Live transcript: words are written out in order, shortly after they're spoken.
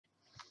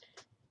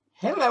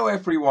Hello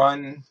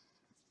everyone!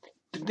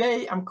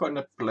 Today I'm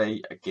gonna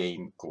play a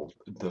game called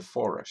The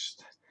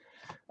Forest.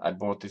 I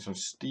bought this on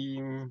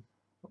Steam.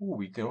 Oh,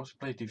 we can also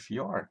play it in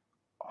VR.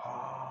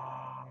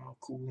 Oh,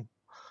 cool.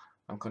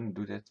 I'm gonna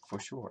do that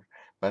for sure.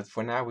 But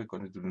for now we're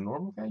gonna do the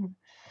normal game.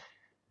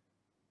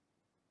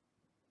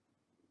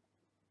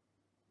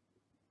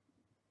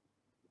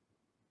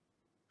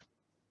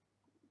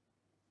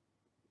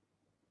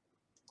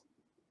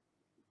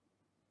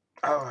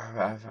 Oh,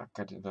 I've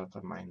got it out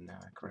of my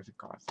credit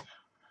card.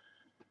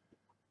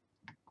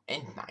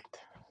 And night.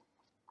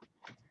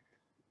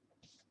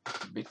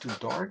 A bit too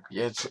dark.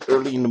 Yeah, it's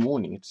early in the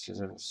morning. It's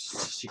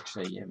 6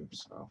 a.m.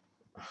 So.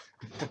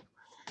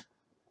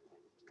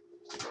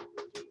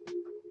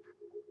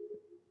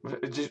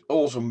 It is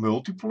also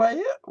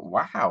multiplayer?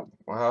 Wow.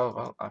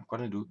 Well, I'm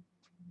gonna do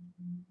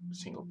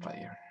single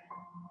player.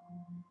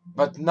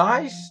 But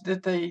nice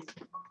that they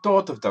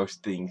thought of those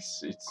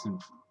things. It's in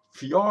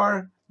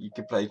VR, you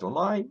can play it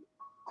online.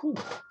 Cool.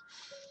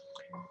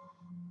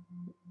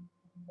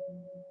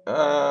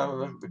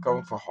 We're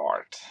going for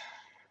hard.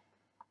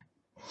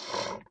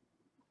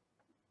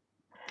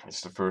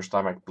 It's the first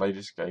time I play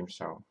this game,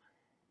 so.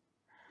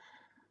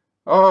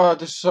 Oh,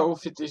 the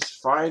Soviet is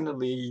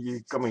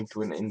finally coming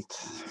to an end.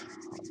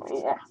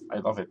 Oh, I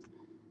love it.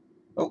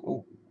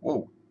 Oh,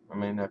 whoa.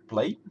 I'm in a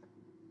plane?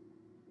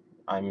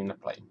 I'm in a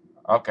plane.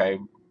 Okay.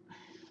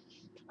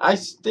 I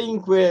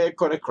think we're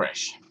gonna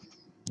crash.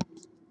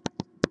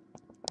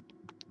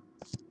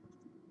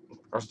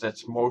 Because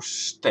that's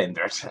most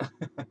standard.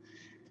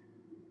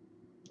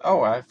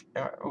 Oh,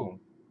 oh.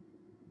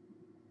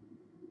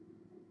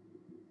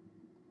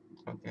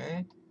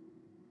 Okay.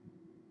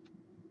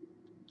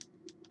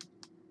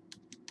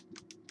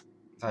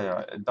 Oh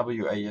ja,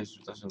 WAS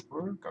doesn't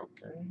work.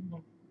 Okay.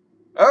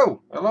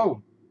 Oh,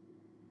 hello.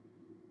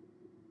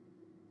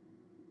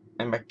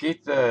 And my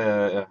kid,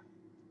 I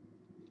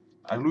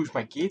lose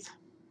my kid.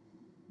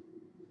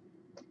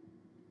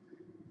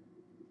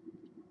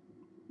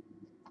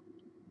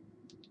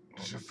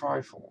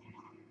 Survival.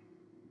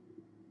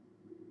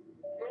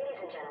 Ladies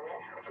and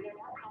gentlemen,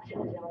 we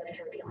are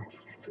now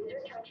crossing a zone of turbulence.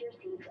 Please return to your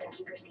seats and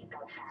keep your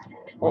seatbelts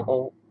fastened.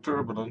 Uh-oh,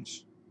 turbulence.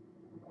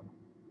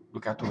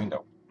 Look out the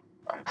window.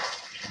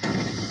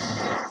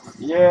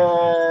 Yeah,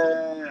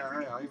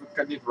 I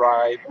got it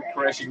right. We're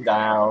crashing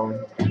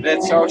down.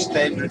 That's so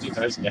standard in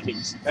those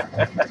games.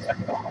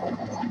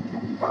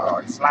 Oh,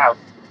 it's loud.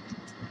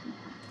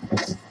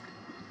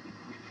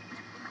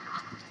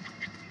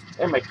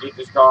 And my kid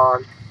is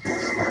gone.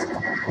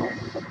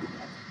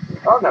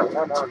 Oh no,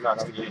 yeah.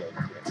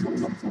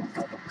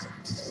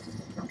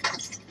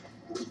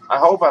 I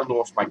hope I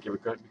lost my kid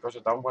because I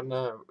don't want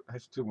to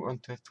have to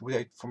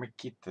wait for my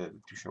kid to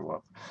show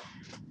up.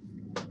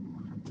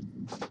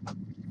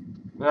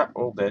 Yeah,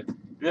 all dead.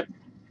 Yep.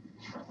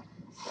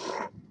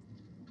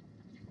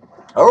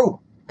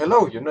 Oh,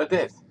 hello, you're not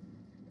dead.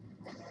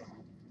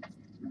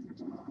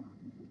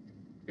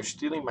 You're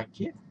stealing my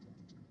kid?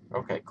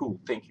 Okay, cool,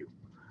 thank you.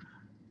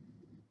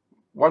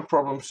 One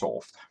problem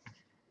solved.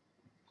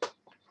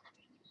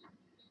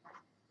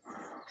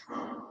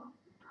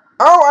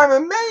 Oh, I'm a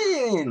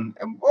man!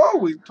 Whoa,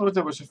 we thought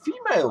there was a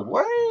female.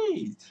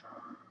 Wait.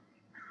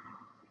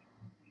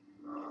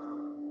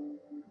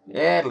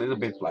 Yeah, a little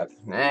bit blood.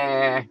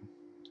 Nah,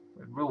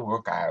 it will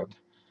work out.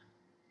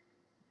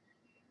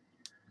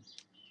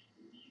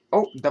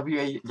 Oh,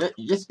 WA.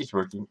 Yes, it's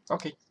working.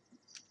 Okay,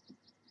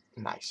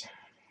 nice.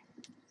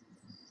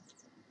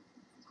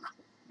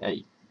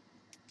 Hey.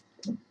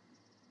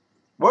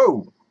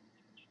 Whoa!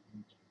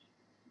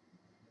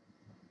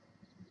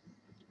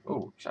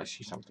 Oh, I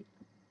see something.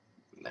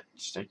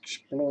 Let's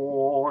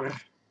explore.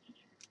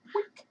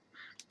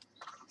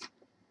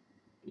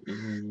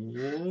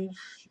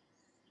 Yes.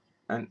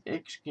 An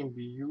X can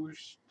be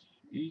used.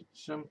 Eat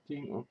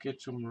something or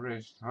get some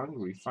rest.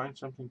 Hungry. Find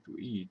something to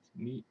eat.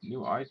 Need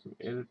new item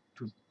added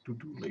to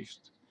to-do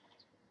list.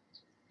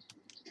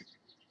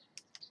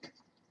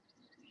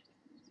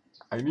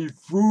 I need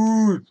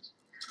food.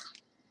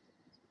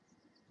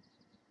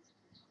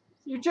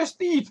 You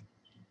just eat.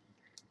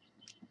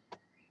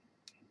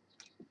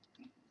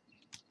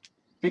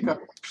 Pick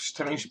up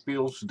strange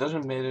pills.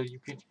 Doesn't matter. You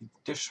can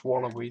just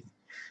swallow it.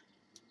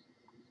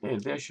 Yeah,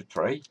 there's your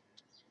tray.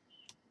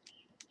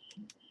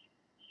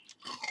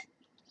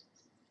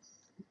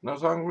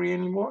 Not hungry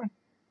anymore?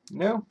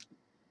 No?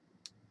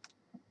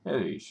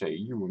 Hey, say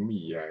you and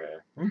me.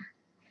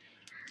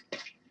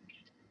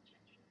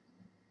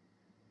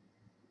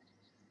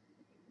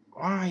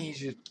 Why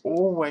is it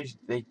always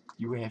that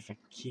you have a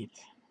kid?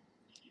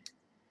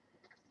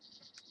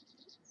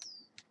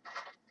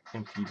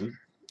 Empty loop.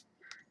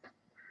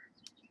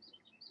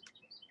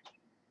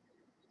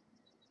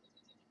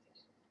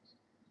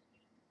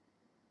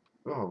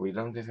 Oh, we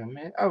don't have a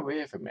map. Oh, we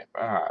have a map.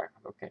 Ah,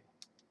 okay.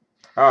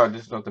 Oh,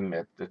 this is not a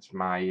map. That's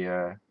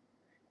my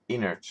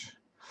innards.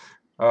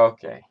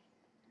 Okay.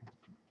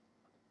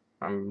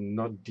 I'm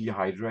not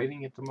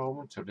dehydrating at the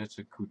moment, so that's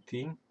a good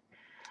thing.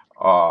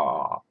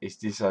 Is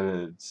this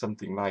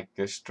something like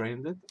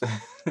Stranded?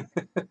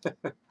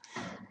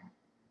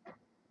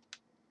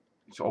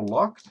 It's all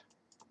locked.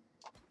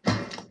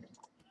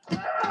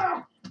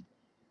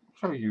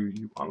 So you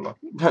unlock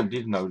it. I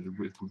didn't know it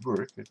would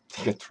work. I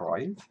think I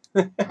tried.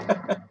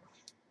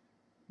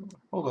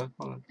 Hold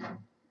on.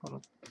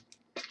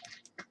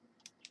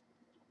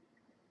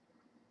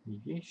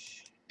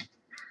 Yes.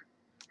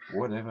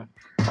 Whatever.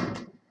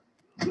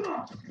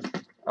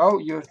 Oh,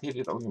 you hit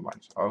it only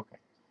once. Okay.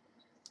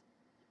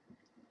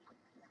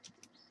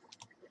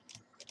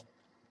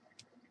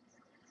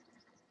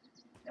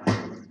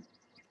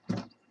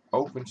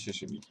 Open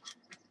sesame.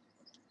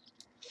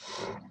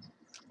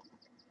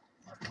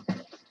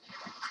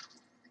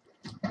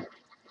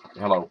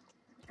 Hello.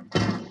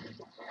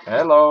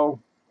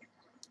 Hello.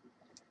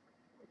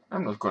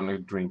 I'm not gonna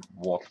drink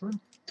water.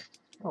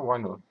 Oh, why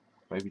not?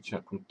 Maybe it's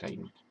not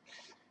contained.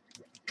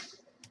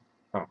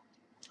 Oh.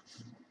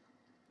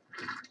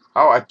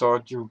 Oh, I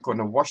thought you were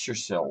gonna wash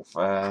yourself.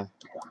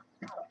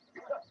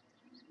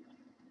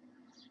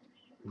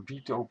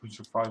 Beat the open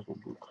survival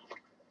book.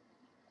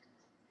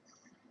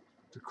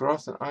 To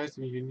craft an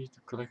item, you need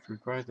to collect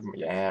required.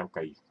 Yeah,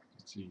 okay.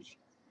 It's easy.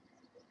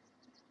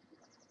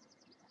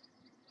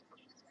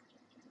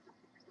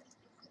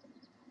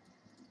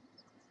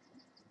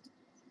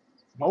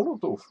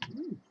 Molotov.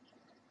 Ooh.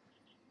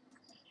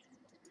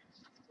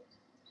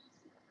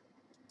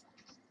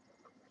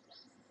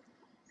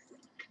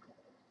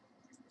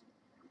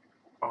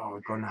 Oh,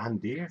 we're gonna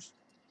hunt deers.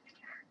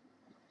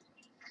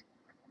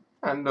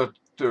 And the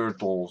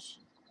turtles.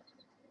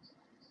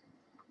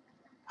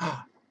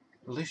 Ah,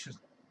 delicious.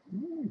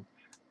 Ooh,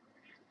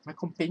 my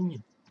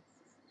companion.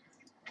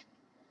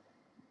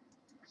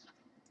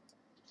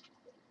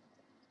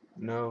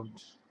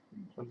 Note.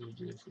 What is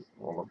this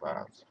all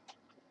about?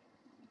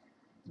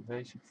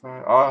 Basic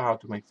fire. Oh, how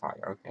to make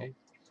fire. Okay.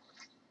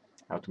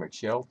 How to make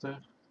shelter.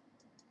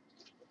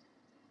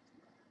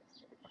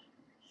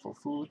 For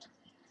food.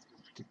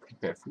 To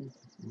prepare food.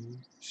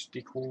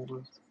 Stick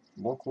holder.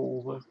 Log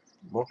holder.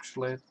 Log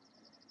sled.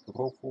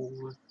 Rock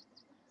holder.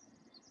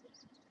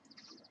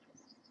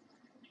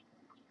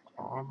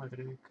 Armor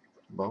rack.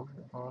 Bone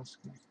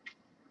basket.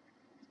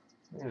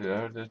 Yeah,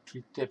 there are the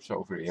 3 tips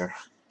over here.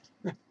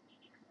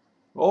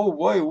 Oh,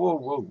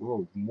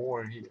 whoa.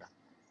 More here.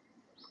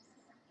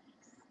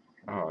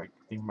 Oh, I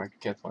think my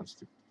cat wants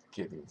to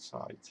get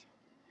inside.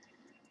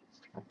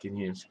 I can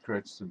hear him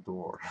scratch the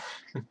door.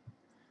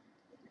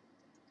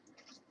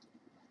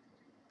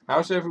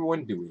 How's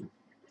everyone doing?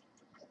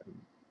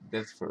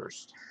 That's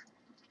first.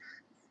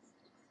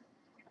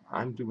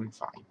 I'm doing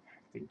fine.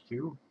 Thank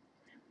you.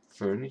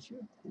 Furniture?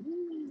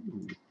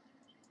 Ooh.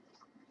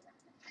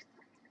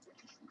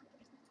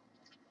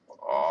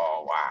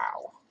 Oh,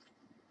 wow.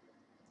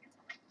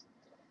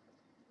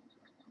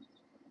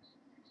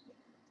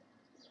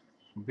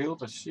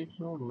 Build a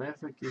signal,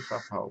 never give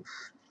up hope.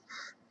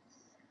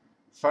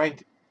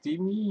 Find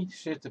Timmy,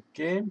 set up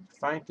camp,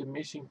 find the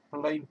missing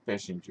plane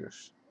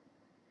passengers.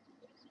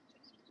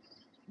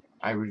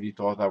 I really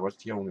thought I was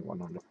the only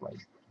one on the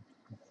plane.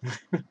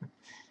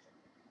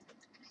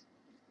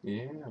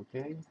 Yeah,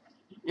 okay.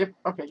 Yep,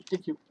 okay,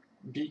 thank you.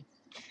 B.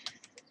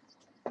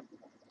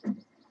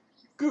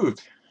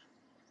 Good.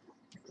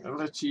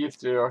 Let's see if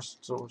there are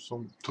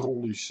some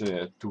trolleys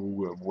to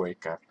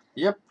wake up.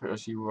 Yep, I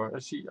see.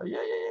 Yeah.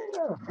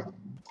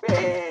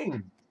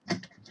 Bang!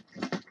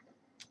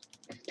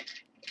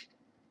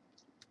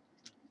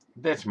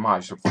 That's my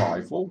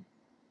survival.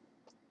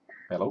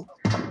 Hello?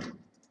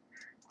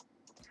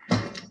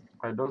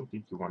 I don't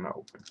think you want to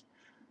open.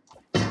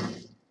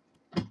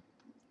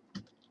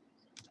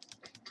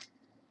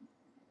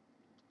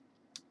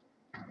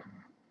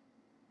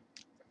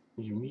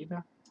 You need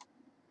that?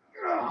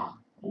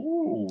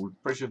 Ooh,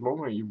 press it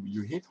longer,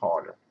 you hit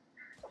harder.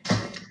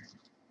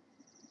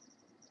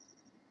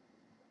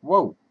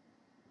 Whoa.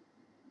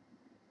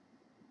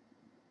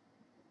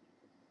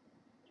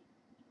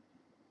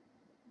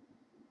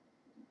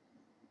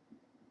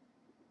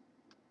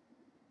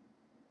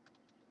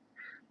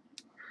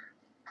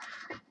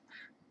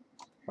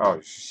 Oh,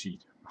 it's a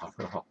seat.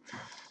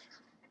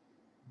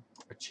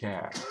 A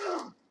chair.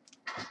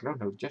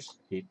 No, just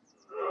hit.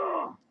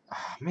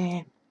 Ah,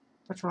 man.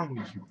 What's wrong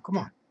with you? Come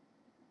on.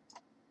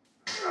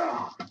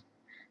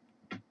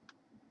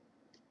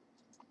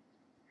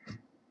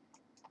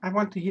 I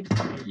want to hit.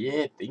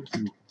 Yeah, thank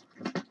you.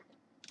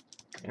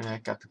 And I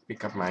got to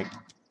pick up my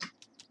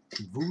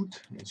wood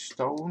and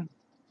stone.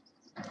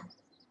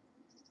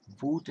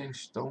 Wood and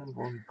stone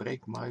won't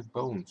break my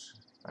bones.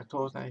 I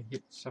thought I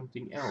hit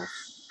something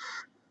else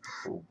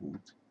for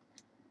wood.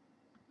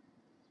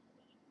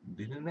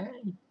 Didn't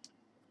I?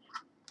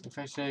 If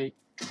I say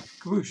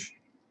whoosh,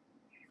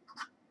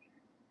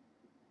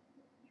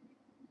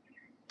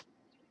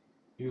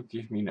 you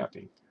give me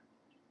nothing.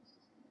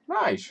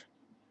 Nice.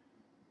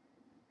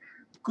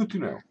 Good to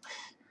know.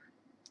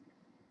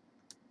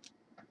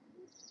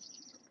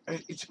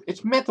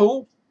 It's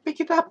metal.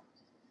 Pick it up.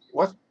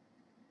 What?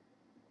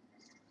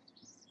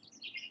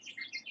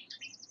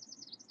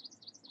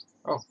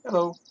 Oh,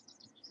 hello.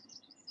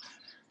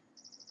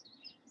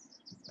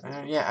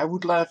 Yeah, I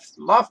would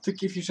love to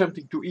give you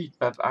something to eat,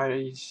 but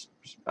I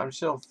I'm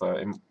self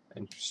am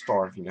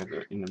starving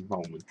in the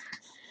moment.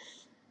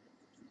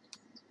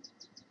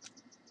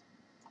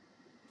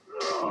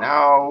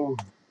 No,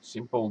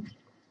 simple.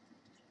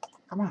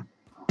 Come on.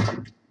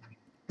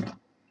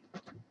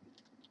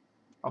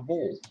 A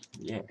ball.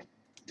 Yeah.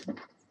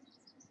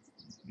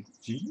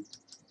 G.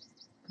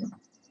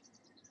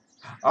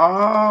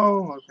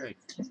 Oh, okay.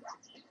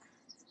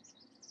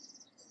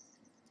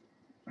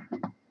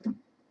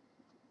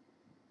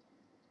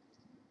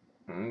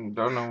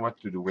 Don't know what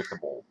to do with the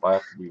ball,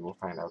 but we will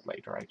find out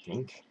later, I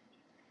think.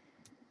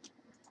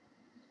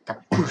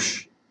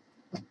 Kapoosh!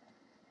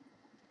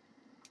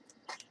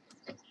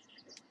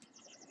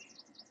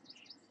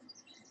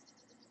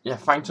 Yeah,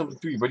 find something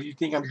to eat. What do you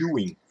think I'm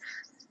doing?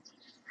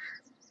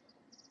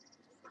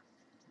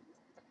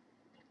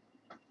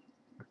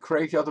 A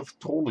graveyard of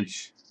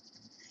trolleys.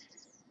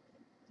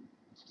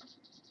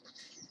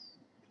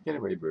 Get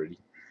away, birdie.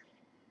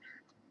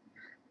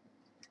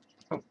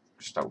 Oh,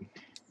 stone.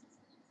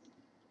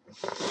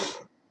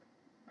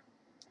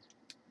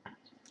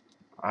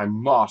 I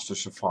master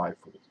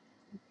survival.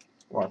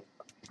 What?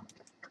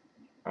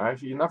 I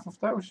have enough of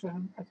those,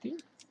 I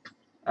think.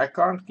 I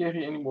can't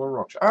carry any more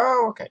rocks.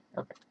 Oh, okay,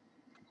 okay.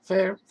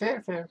 Fair,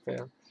 fair, fair,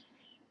 fair.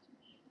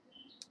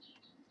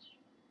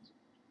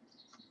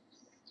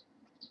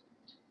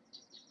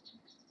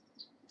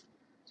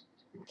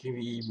 Can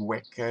we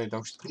whack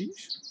those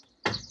trees?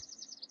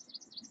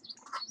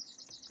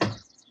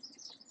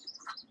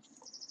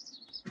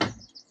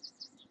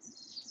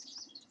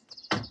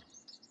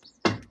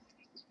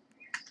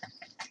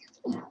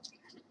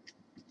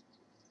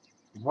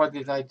 What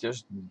did I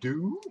just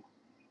do?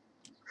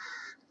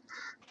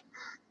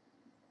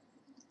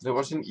 There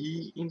was an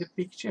E in the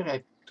picture,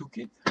 I took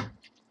it.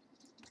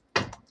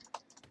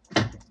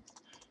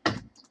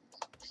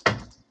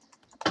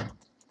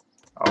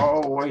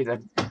 Oh, wait,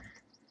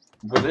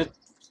 will it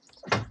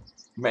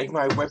make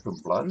my weapon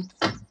blunt?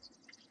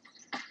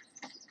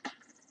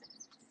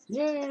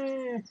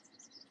 Yeah!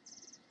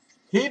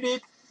 Hit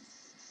it!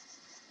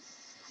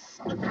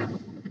 La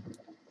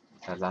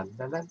la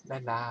la la la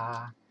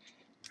la.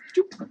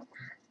 Choop.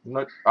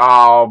 Not.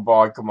 Oh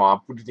boy, come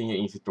on, put it in your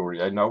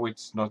inventory. I know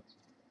it's not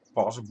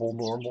possible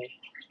normal.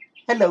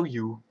 Hello,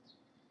 you.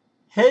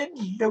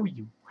 Hello,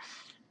 you.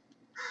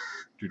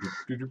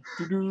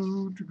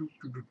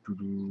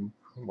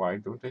 Why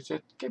don't I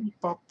set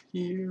camp up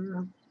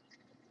here?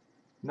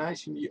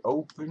 Nice in the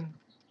open.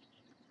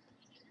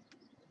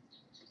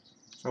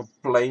 So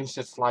planes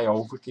that fly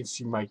over can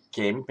see my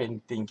camp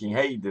and thinking,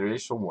 hey, there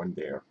is someone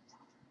there.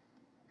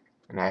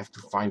 And I have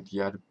to find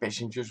the other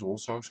passengers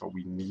also, so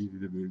we need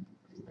the.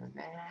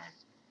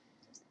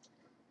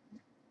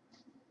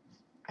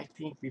 I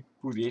think we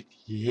put it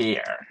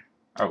here.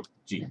 Oh,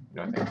 gee,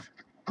 not F.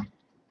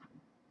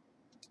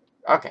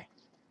 Okay.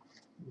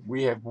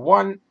 We have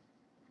one.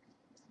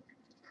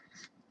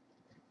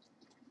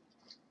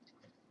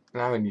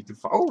 Now I need to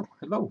find. Oh,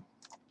 hello.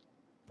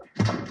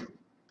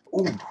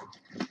 Ooh.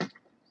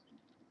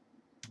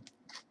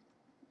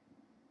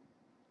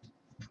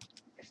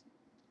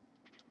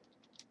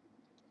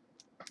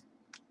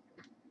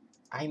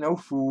 I know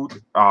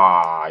food.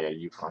 Ah, yeah,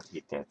 you can't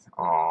hit that.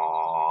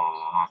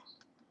 Ah,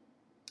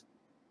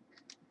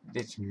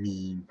 that's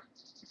mean.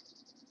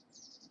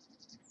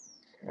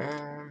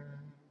 I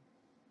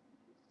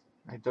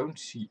don't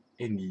see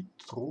any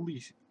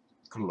trolleys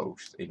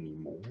closed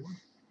anymore.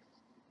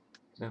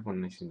 That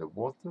one is in the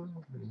water.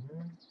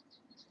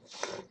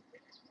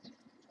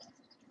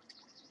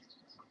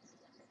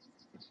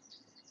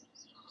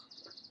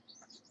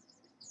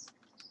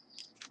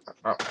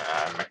 Oh,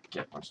 my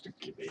cat wants to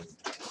get in.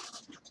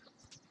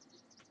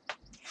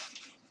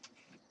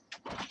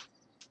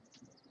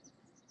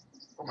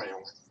 Kom maar,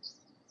 jongen.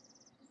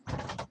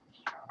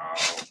 Oh,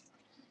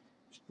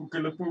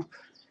 spoekelepoep.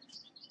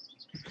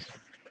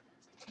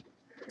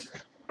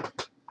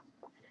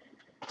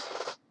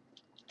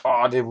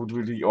 Oh, that would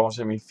really be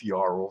awesome in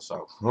VR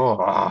also.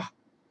 Oh.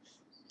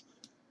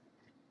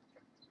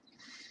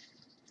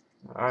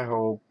 I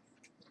hope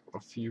a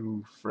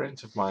few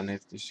friends of mine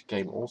have this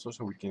game also,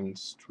 so we can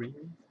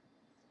stream.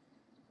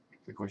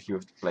 Because you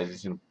have to play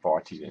this in a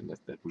party, then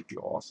that would be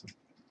awesome.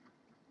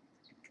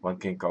 One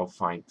can go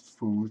find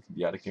food,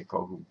 the other can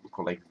go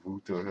collect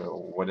wood or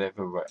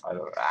whatever. I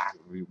don't.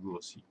 We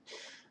will see.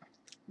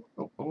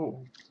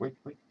 Oh, wait,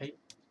 hey.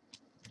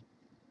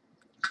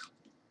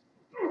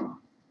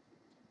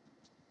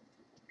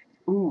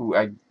 Ooh,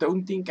 I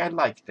don't think I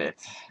like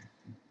that.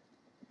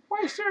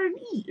 Why is there an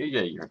E?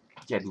 Yeah, you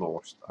get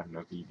lost. I'm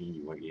not eating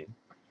you again.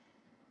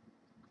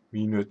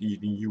 Me not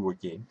eating you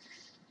again.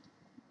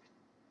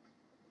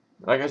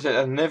 Like I said,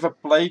 I've never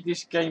played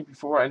this game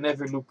before. I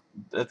never looked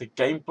at the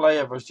gameplay.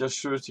 I was just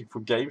searching for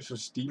games on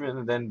Steam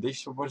and then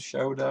this one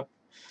showed up.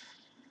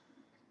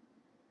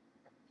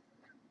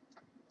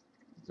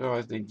 So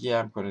I think, yeah,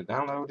 I'm gonna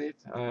download it.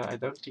 I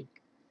don't think.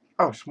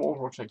 Oh, small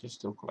rocks I can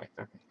still collect.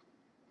 Okay.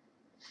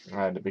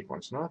 The big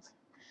one's not.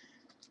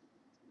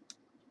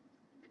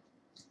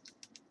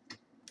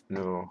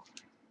 No.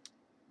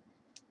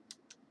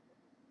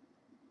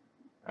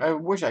 I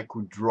wish I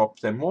could drop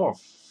them off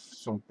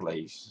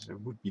someplace. It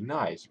would be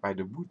nice by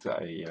the wood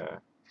I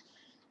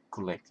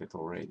collected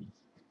already.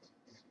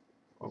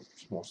 Oh,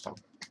 small stone.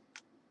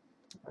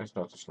 It's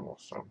not a small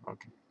stone.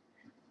 Okay.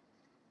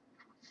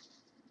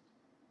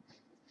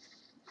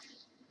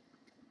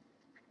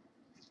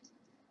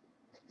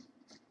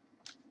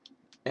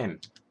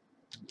 And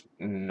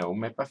no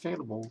map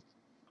available.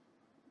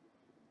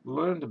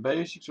 Learn the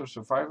basics of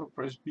survival,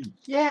 press B.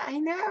 Yeah, I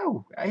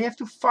know. I have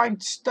to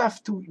find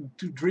stuff to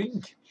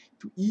drink,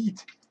 to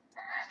eat.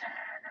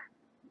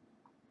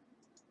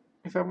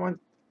 If I want.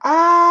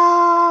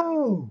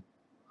 Oh!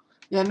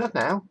 Yeah, not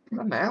now.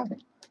 Not now.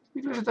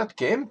 We do it at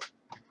camp.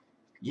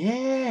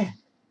 Yeah.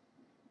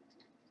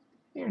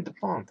 Here in the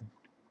pond.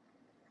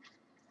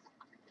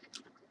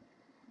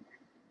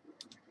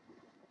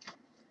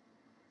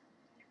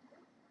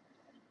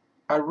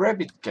 A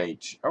rabbit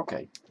cage.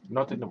 Okay.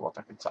 Not in the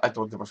water. I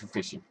thought there was for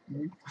fishing.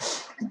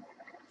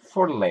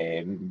 For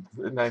land.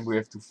 And then we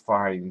have to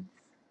find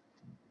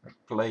a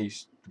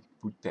place to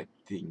put that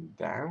thing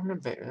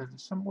down.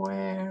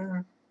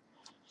 Somewhere.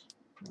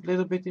 A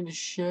little bit in the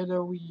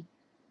shadowy.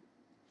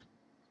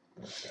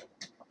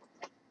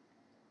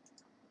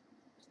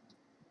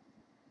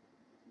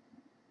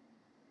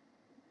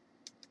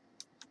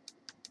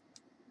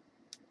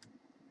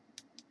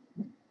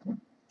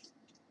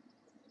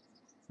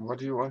 What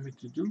do you want me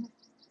to do?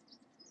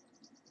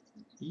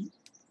 Eat?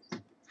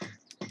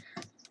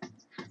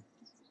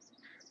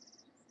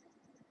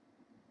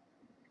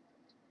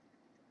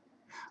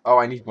 Oh,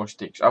 I need more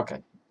sticks.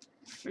 Okay.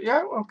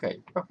 Yeah.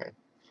 Okay. Okay.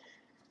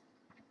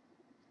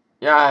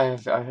 Yeah, I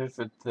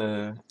haven't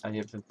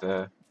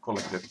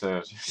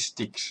collected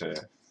sticks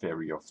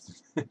very often.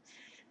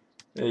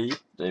 Hey,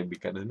 then we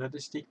got another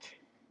stick.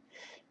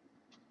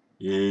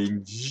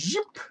 And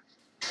zip.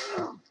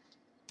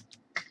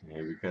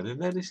 There we got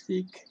another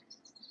stick.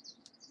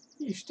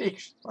 These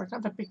sticks. Why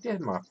can't I pick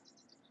them up?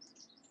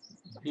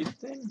 Hit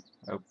them.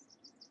 Oh.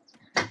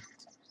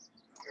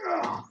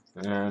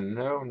 No.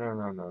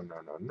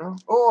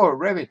 Oh,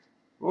 rabbit.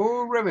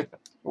 Oh, rabbit.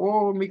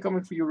 Oh, me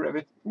coming for you,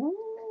 rabbit.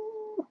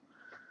 Ooh,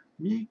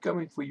 me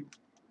coming for you.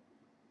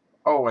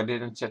 Oh, I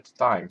didn't set the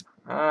time.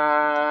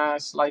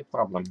 Slight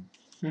problem.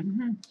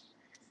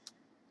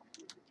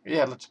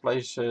 Yeah, let's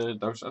place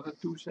those other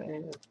two.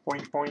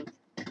 Point.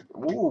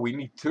 Oh, we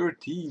need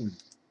 13.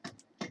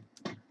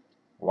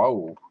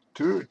 Wow,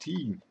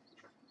 13.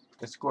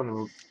 That's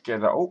gonna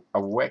get a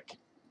whack.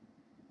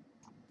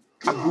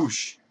 A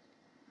bush.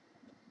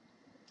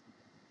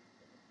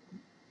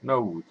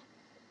 No wood.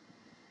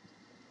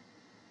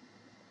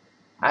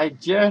 I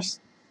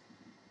just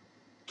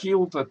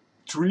killed a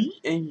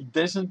tree and he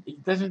doesn't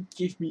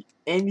give me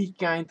any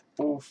kind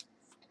of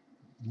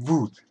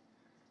wood.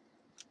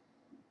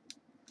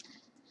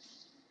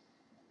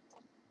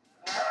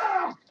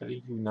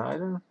 Three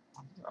neither.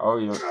 Oh,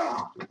 you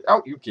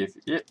give.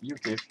 Yeah, you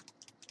give.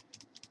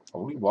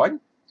 Only one?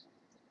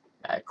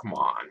 Come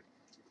on.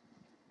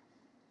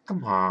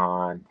 Come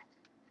on.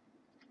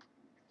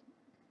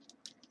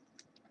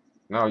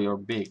 No, you're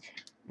big.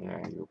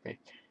 Yeah, you're big.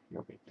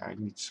 You're big. I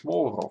need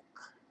small rock.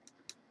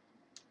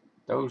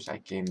 Those I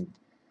can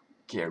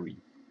carry.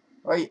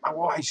 Wait,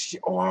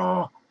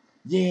 oh,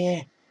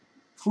 yeah.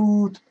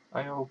 Food,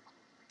 I hope.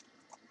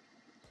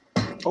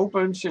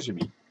 Open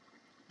sesame.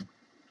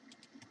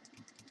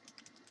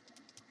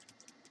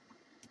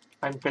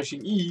 I'm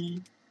pressing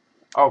E.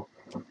 Oh.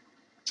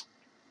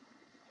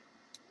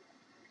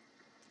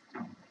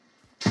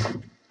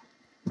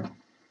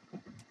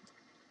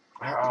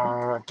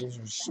 This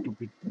is a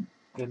stupid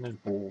tennis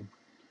ball.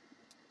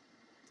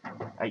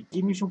 Hey,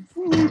 give me some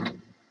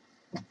food.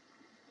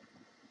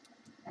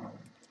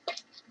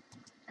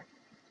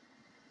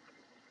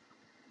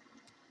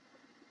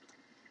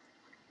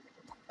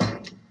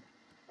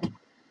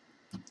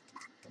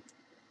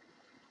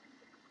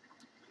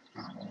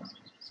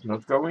 It's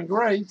not going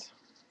great.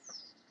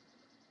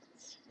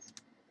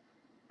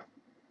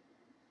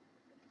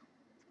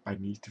 I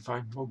need to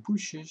find more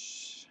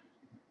bushes.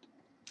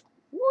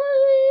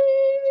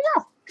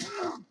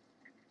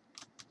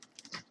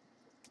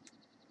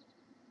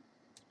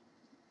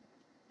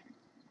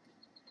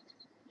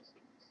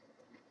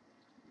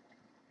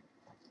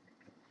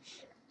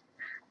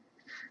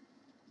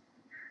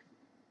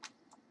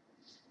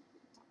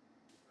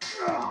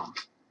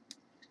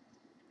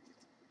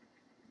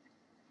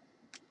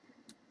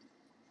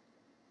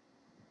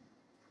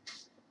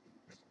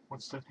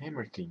 What's that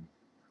hammer thing?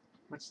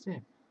 What's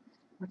that?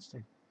 What's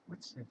that?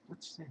 What's that?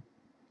 What's that?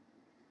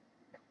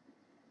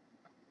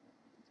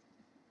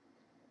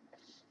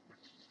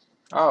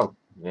 Oh,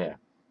 yeah.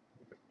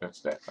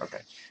 That's that.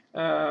 Okay.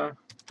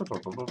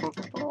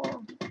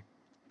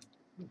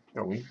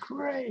 Going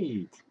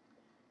great.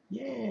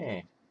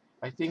 Yeah.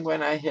 I think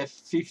when I have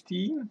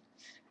 15,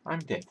 I'm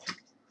dead.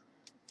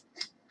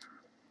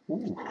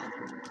 Ooh.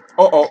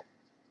 Uh-oh.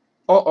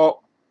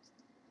 Uh-oh.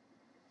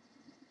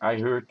 I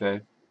heard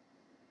that.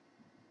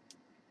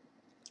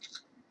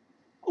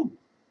 Ooh.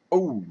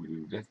 Oh,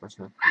 that was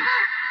not good.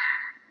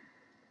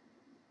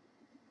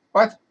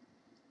 What?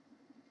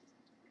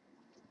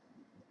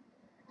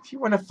 If you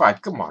wanna fight,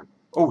 come on.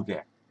 Oh,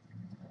 there.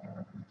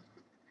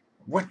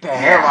 What the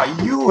hell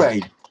are you,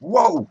 eh?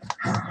 Whoa!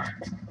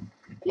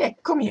 Yeah,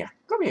 come here.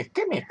 Come here.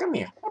 Come here. Come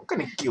here. I'm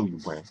gonna kill you,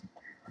 man.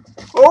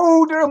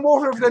 Oh, there are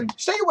more of them.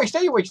 Stay away.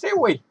 Stay away. Stay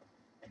away.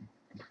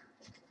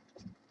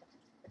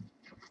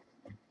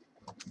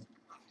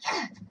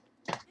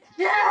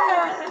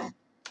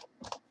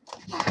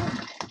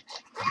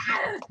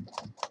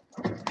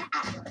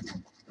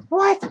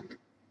 What?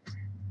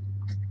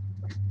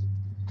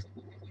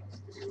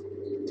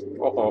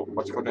 Uh-oh,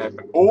 what's gonna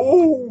happen?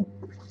 Oh!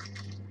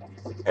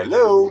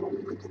 Hello?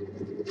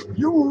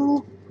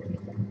 You!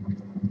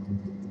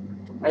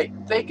 Hey,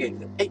 take it.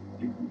 Hey,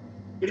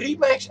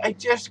 Remax, I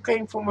just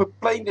came from a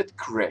plane that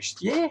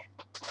crashed, yeah?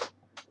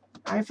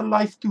 I have a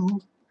life too.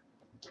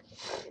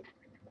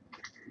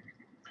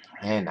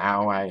 And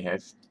now I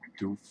have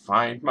to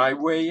find my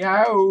way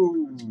out.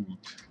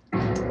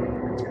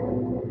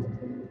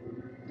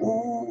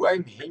 Ooh,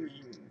 I'm hanging.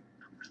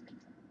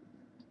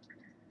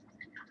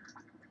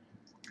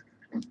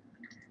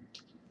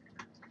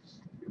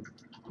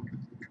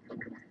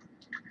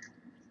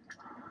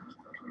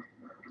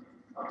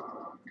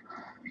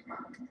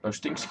 Those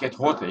things get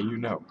hot, you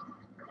know.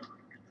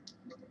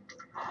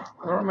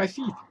 Where are my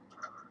feet?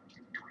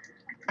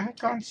 I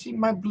can't see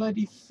my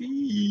bloody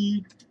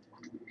feet.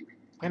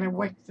 And I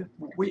whack the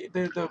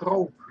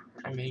rope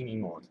I'm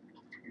hanging on.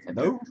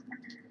 Hello?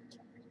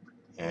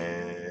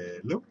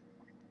 Hello?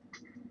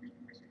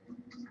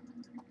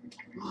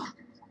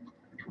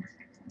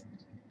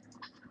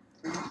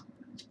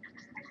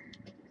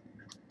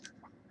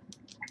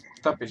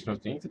 Tab is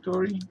not the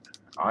inventory.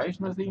 I is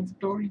not the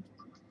inventory.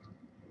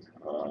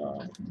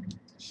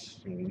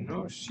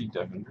 No, C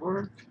doesn't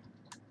work.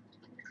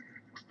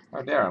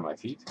 Oh, there are my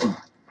feet.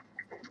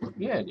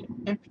 Yeah,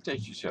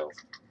 amputate yourself.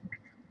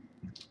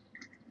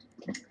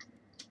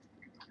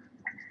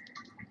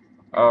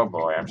 Oh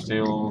boy, I'm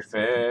still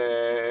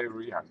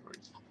very hungry.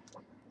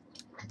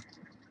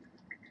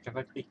 Can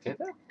I pick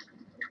that up?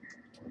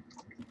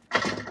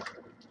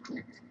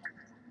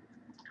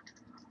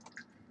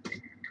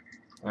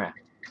 Ah,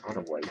 what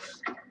a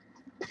waste.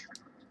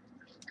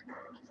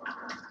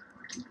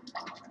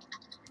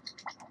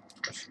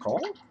 A skull?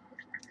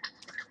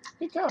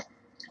 Pick up.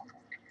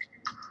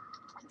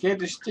 Get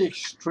the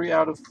sticks, 3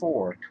 out of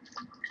 4.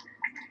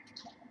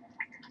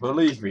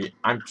 Believe me,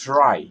 I'm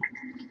trying.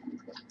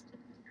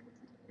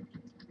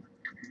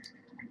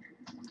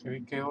 Can we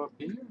go up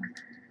here?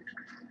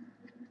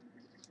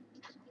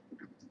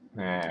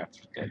 Nah,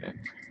 forget it.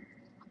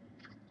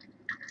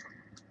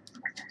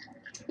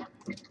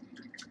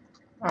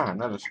 Ah,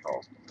 another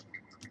skull.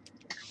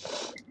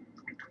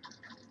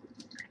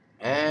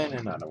 And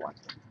another one.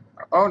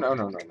 Oh, no,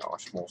 no, no, no, a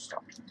small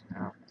stuff.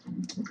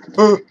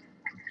 Oh.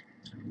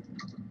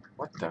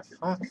 What the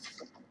fuck?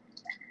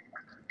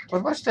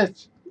 What was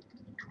that?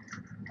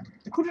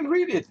 I couldn't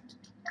read it.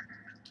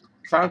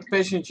 Found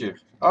passenger.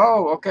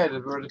 Oh, okay,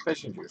 that were the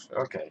passengers.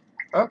 Okay.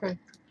 Okay.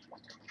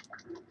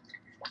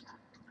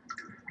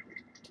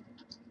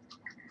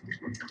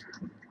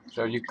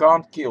 So you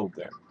can't kill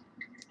them.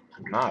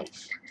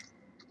 Nice.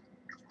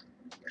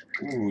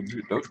 Ooh,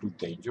 those look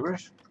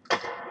dangerous.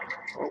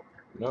 Oh,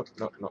 no,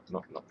 no, no,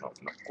 no, no, no,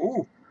 no.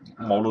 Ooh,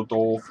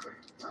 Molotov.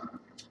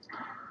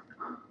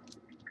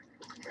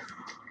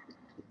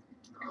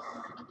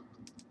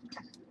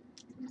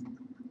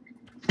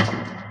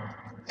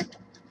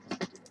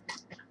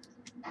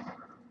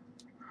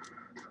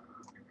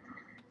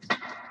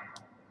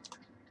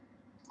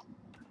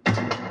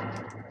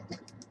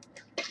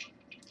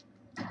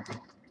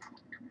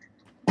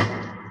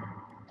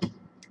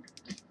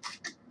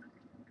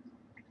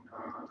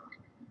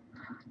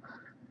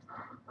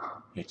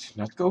 It's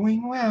not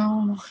going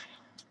well.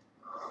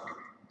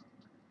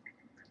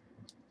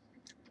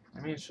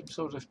 I'm in some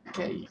sort of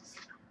cave.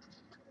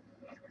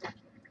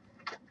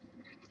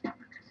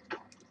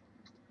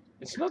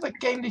 It's not a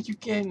game that you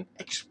can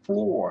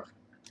explore.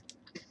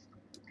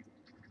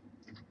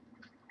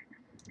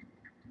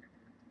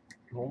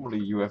 Normally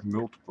you have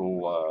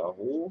multiple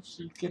holes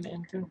you can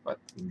enter, but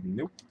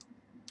nope.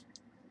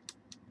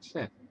 What's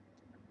that?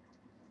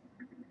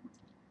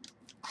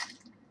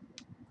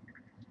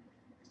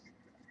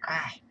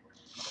 Ah!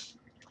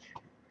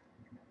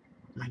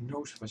 My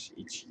nose was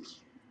itchy.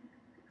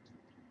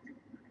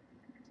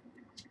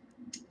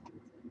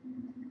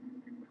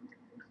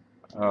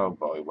 Oh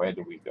boy, where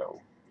do we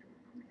go?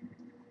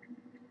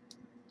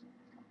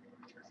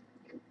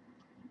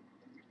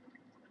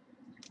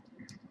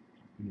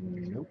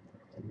 Nope,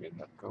 we're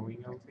not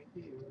going over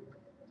here.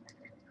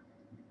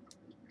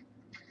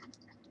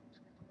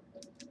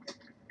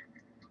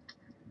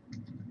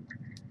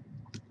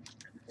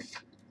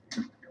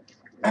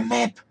 A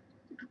map!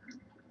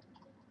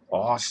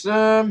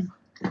 Awesome!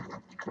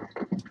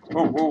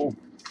 Whoa, whoa.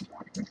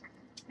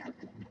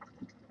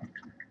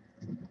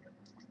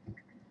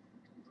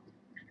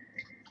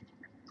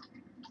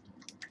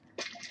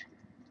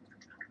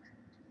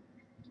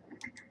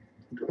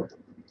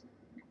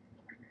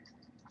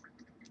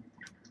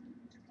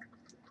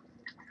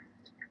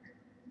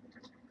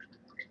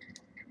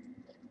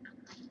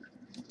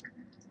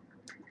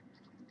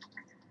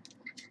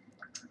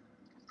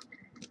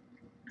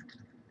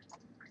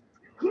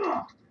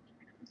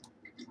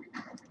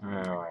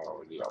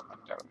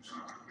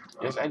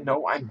 Yes, I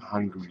know I'm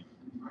hungry.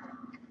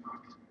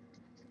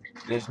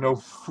 There's no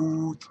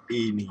food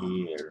in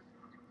here.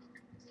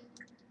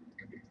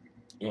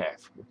 Yeah,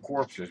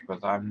 corpses,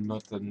 but I'm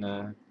not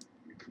a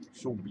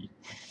zombie.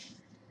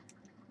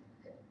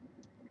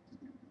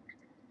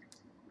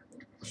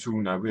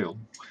 Soon I will.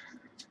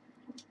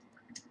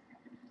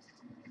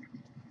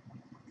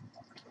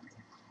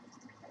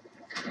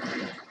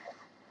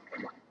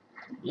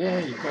 Yeah,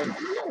 you can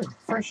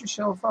fresh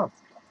yourself up.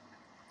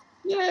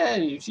 Yeah,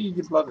 you see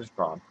your blood is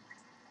gone.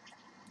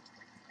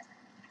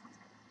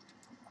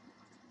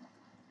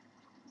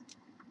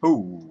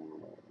 Ooh.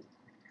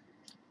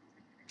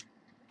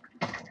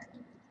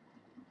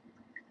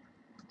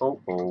 Oh,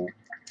 oh.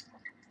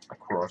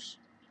 Across.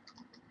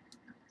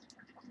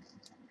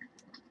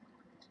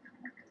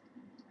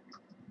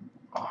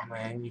 Oh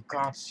man, you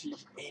can't see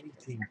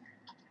anything.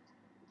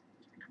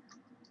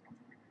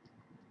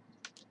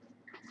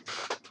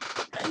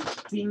 I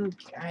think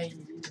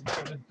I'm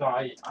gonna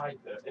die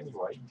either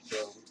anyway,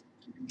 so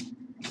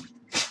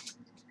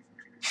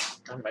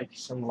I'm making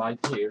some light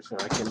here so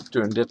I can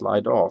turn that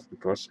light off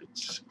because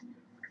it's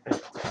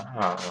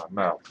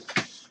no.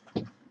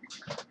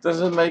 It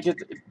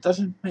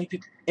doesn't make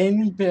it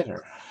any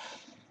better.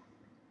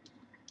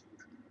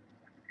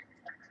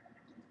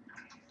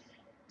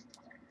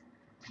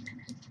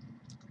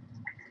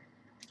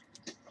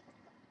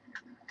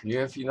 You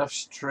have enough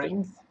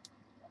strength?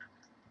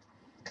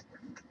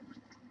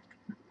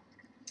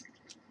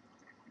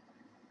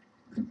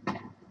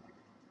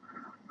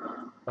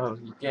 Oh,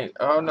 you can't.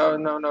 Oh,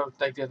 no.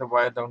 Take that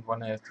away. I don't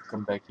want to have to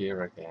come back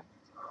here again.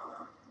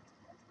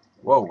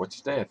 Whoa,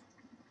 what's that?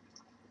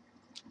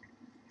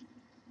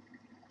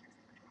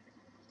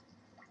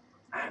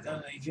 I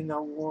don't even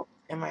know what.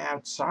 Am I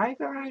outside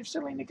or am I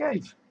still in the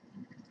cave?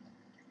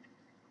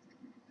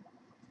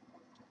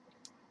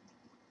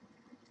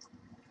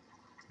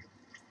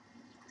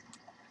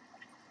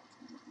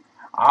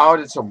 Oh,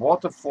 it's a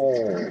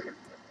waterfall.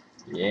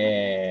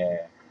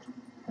 Yeah.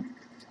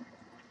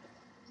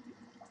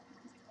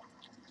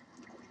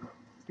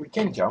 We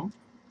can jump.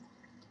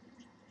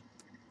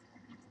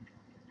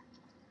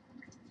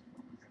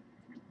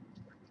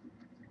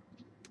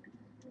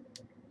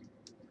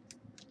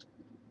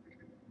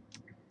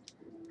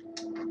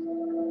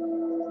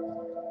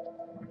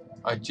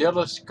 A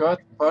jealous god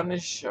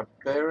punish a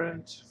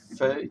parent.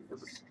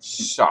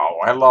 So,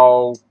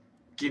 hello.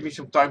 Give me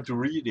some time to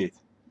read it.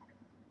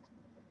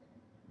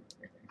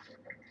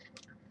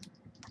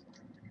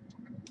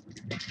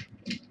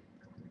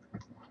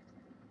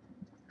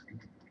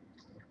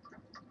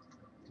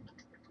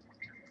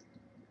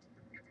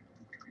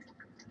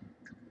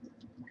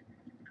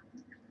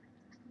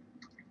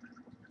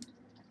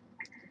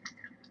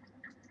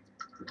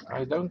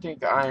 I don't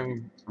think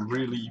I'm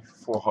really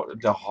for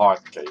the hard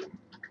game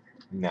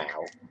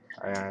now.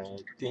 I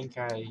think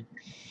I'm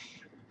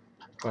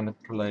gonna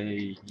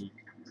play the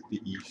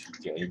easy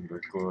game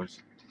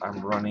because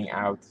I'm running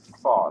out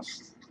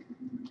fast.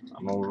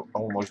 I'm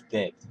almost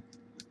dead.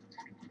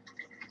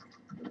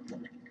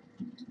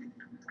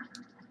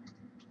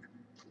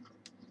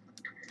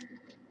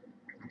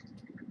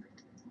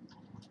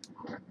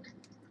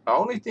 The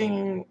only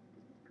thing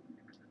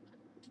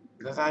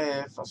that I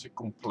have as a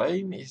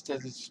complaint is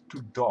that it's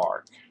too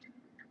dark.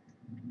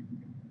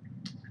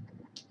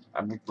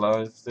 I would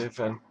like to have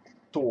a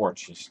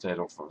torch instead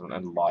of a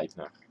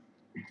lighter.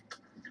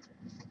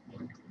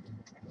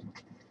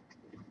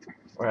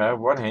 Well,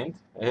 one hint.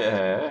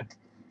 Yeah.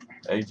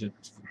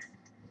 Agent.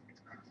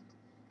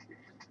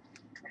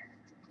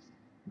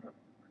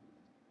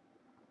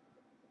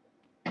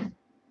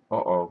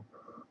 Uh-oh.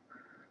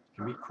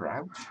 Can we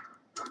crouch?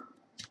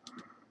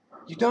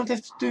 You don't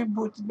have to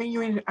do it when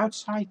you're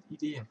outside,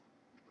 idiot.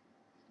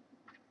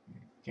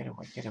 Get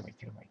away, get away,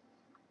 get away.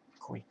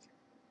 Quick.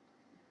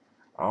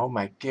 Oh,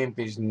 my camp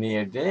is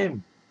near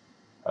them.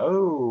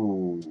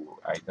 Oh,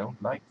 I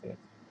don't like that.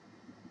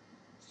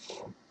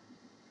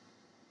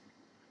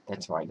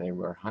 That's why they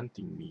were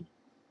hunting me.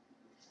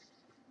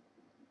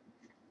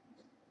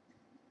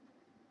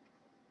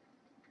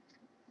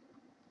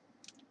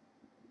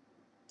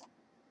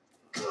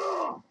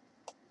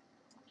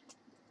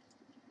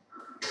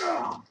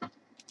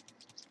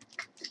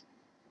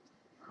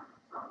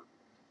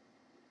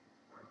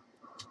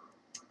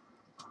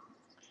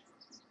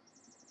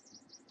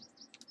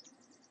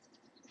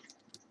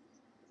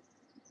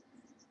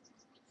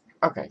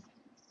 Okay.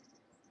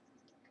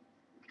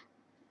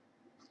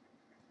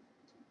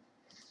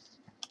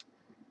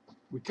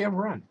 We can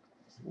run.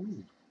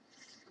 Ooh.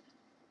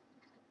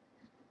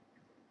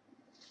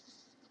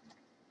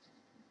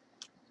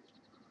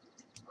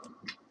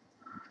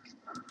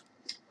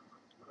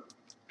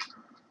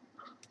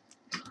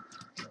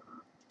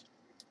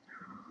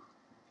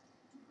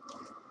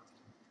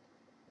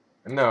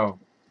 No.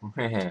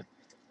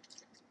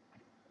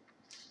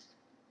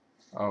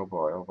 Oh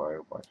boy, oh boy,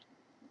 oh boy.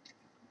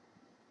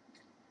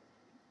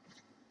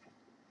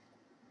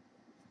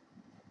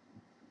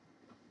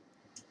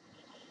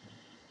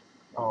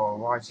 Oh,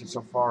 why is it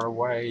so far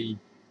away?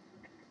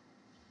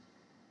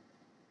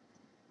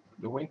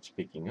 The wind's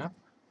picking up.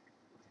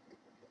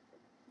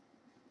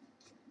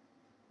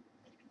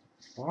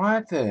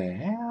 What the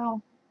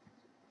hell?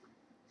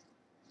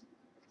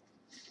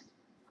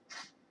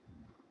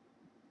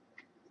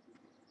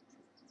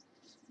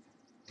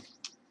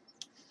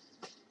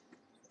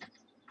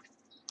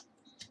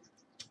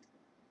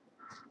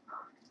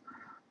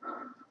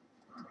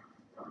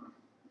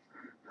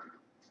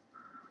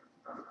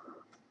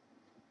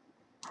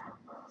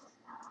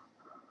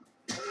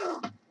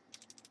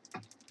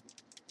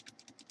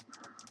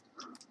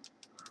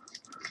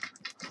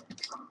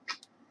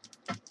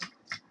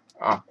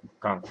 Ah,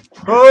 can't.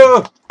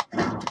 Oh!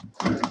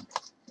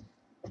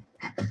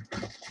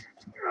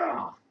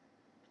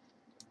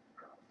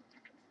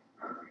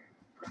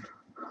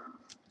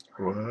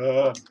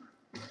 Whoa.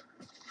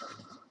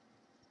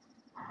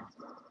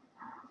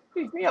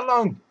 Leave me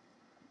alone.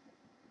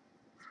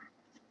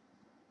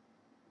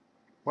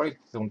 Wait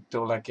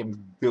until I can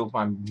build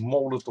my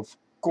Molotov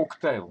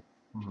cocktail.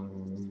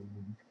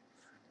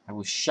 I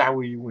will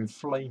shower you in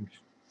flames.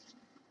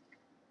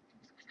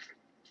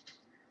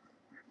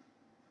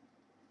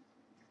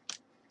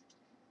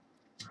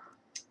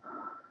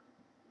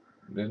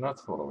 They're not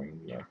following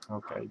me. Yeah.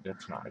 Okay,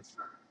 that's nice.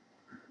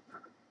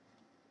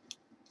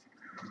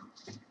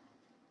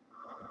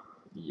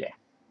 Yeah,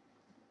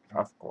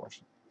 of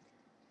course.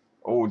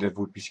 Oh, that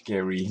would be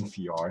scary in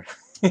VR.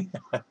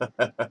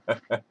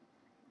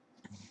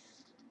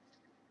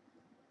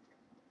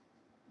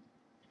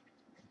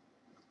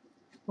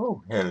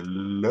 Oh,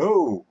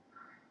 hello.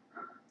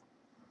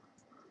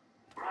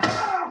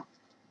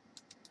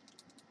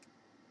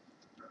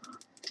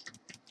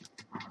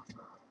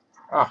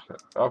 Ah,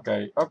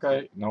 okay,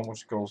 okay. No more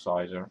skull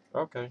sizer.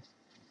 Okay.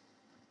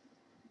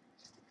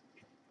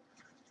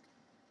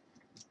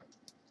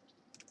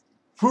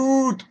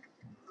 Food!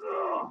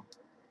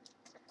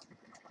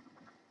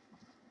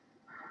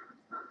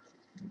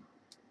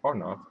 Or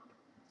not.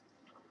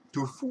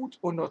 To food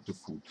or not to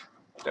food?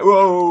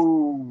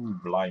 Whoa!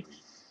 Blimey.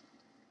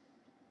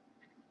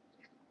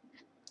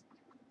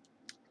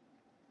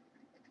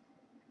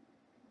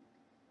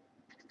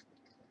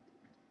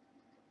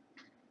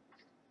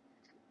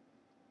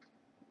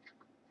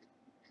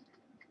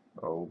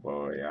 Oh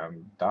boy,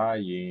 I'm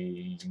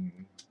dying.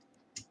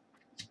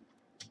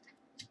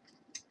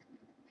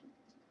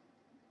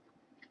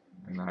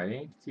 And I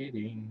ain't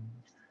kidding.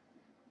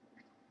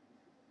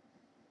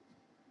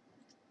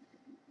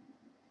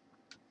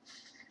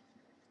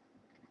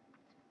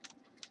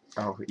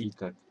 Oh, eat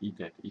that, eat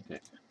that, eat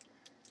that.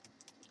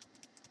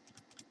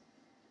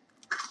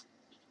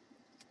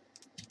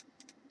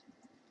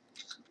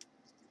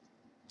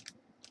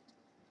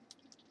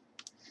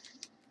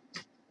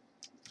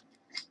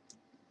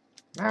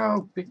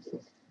 No, pick.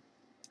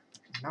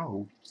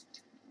 No.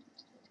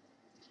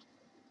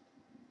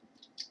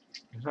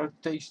 There's no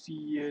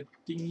tasty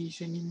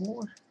thingies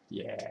anymore?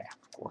 Yeah,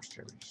 of course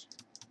there is.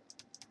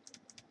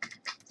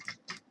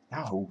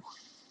 No.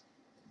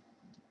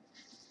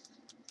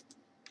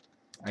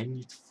 I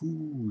need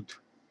food.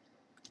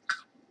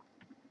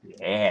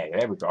 Yeah,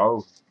 there we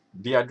go.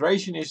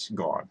 Dehydration is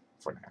gone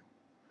for now.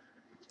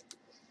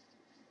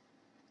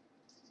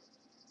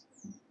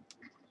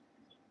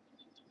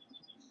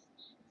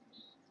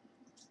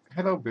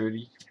 Hello,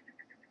 birdie.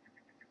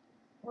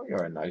 Oh,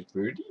 you're a nice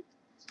birdie.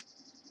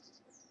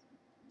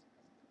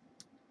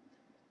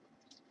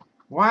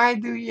 Why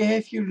do you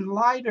have your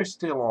lighter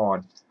still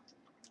on?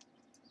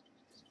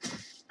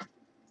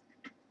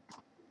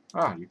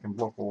 Ah, you can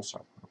block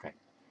also. Okay.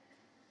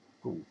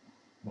 Cool.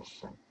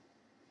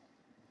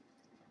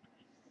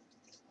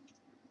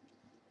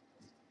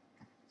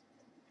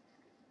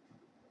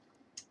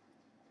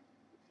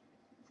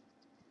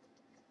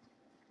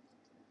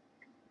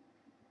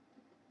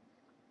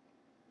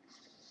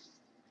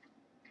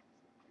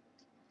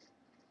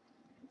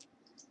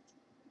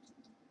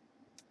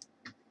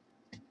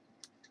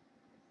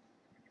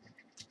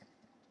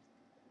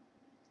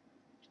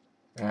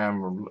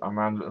 I'm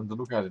on the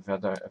lookout if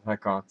I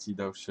can't see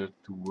those two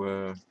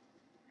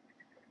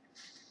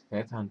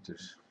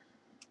headhunters.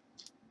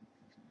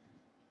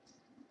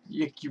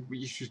 You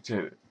should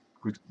it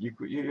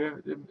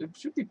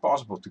should be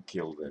possible to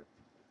kill them.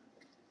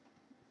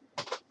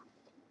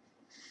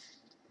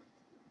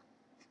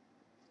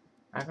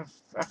 I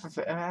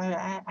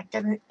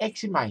got an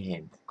axe in my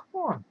hand.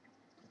 Come on.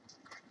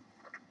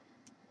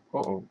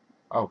 Uh-oh.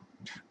 Oh,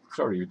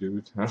 sorry,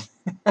 dude.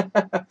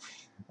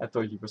 I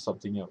thought you were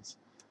something else.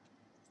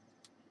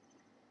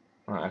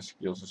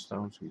 Skills and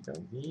stones we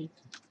don't need.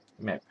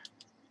 Map.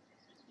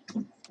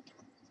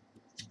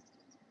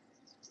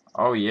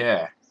 Oh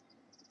yeah.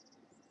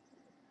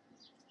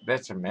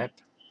 That's a map.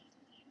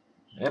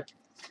 Yep.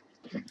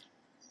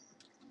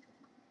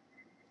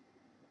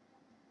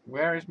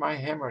 Where is my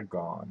hammer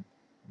gone?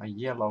 My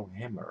yellow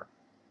hammer.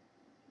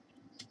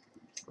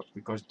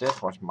 Because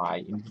that was my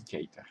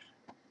indicator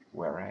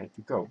where I had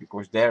to go.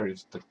 Because there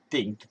is the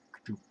thing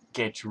to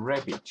catch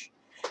rabbits.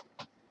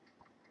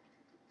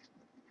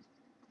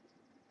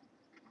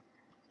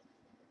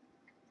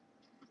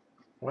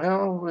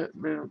 Well,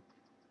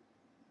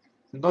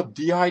 not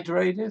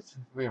dehydrated,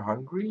 we're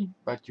hungry,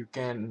 but you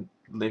can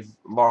live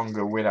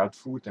longer without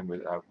food and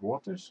without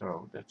water,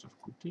 so that's a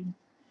good thing.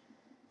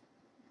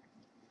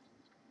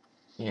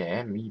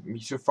 Yeah, me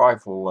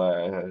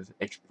survival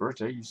expert,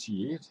 you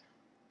see it.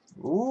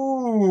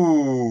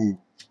 Ooh!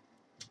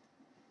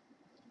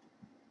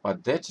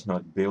 But that's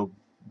not built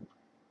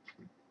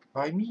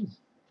by me.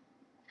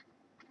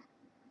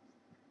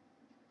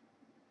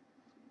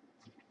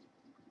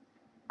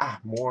 Ah,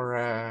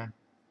 more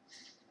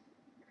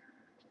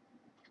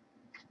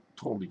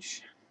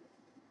trolleys.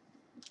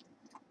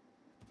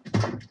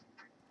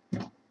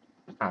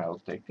 I'll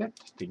take that,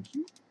 thank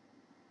you.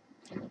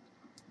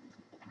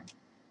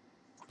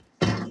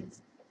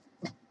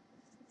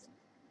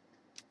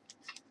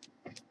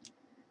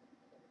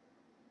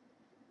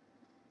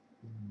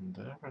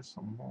 There are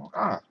some more.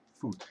 Ah,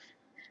 food.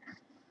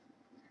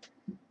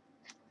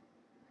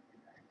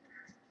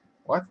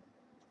 What?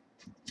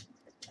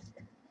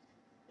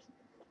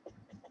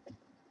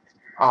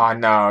 Ah,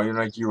 no, you're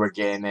not you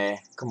again, eh?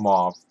 Come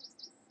on,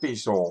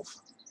 piss off.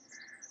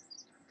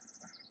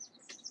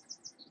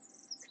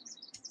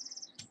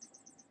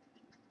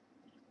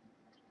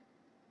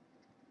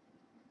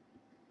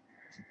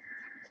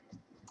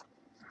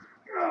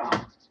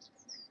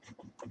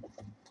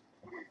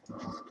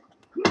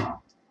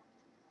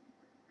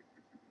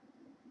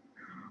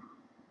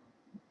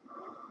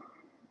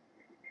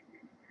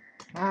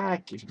 Ah,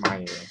 kiss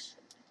my ass.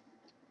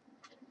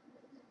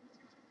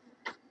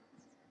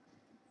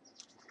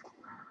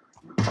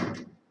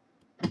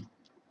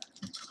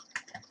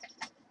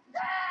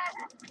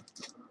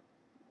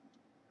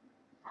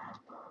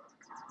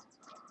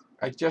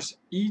 I just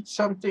eat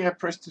something, I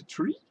press the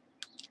 3.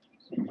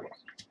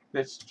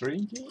 That's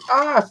drinking.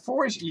 Ah,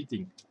 4 is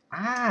eating.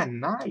 Ah,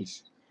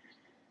 nice.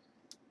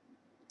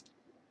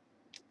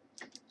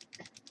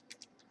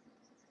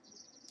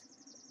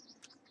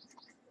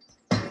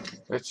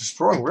 That's a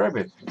strong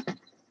rabbit. You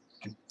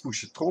can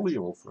push a trolley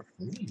over.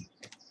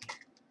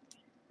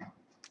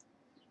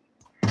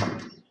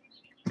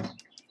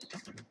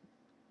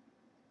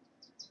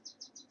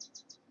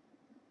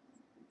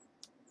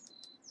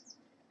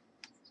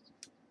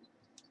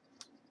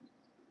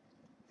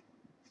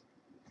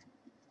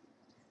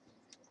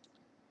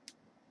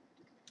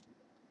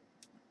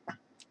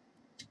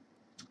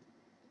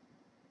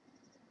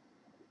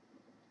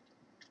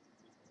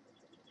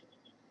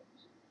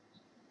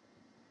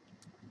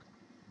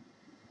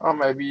 Oh,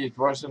 maybe it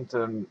wasn't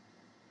an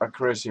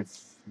aggressive.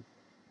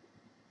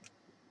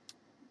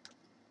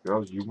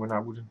 Well, human, I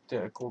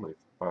wouldn't call it,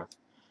 but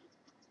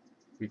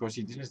because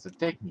he didn't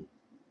attack me,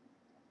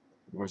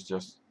 he was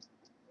just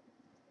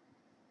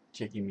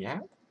checking me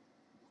out.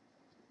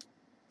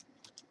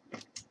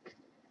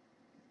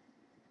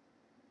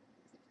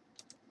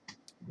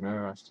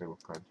 No, I still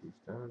can't use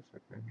those.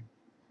 Okay.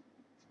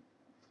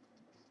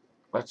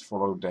 Let's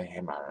follow the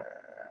hammer.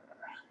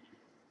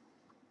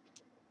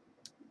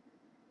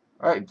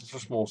 Alright, it's a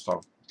small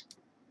stuff.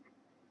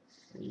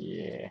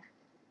 Yeah.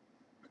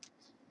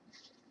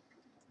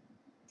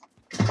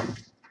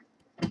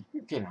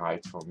 You can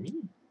hide from me.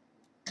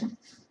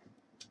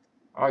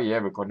 Oh yeah,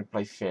 we're gonna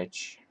play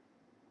fetch.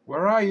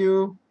 Where are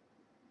you?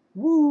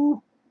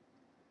 Woo!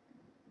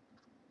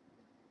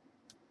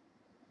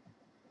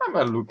 I'm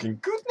looking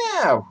good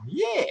now.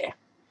 Yeah.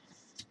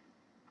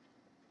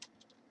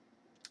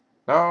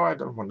 No, I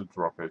don't want to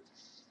drop it.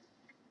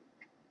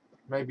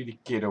 Maybe the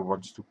kiddo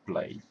wants to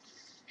play.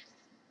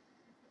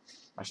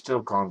 I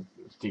still can't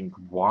think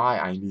why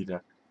I need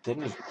a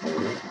tennis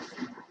ball.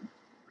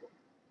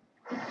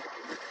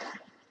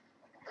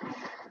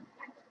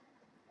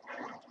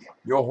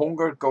 Your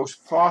hunger goes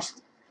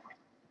fast.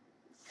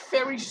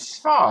 Very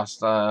fast.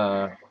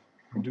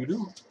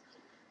 Doo-doo.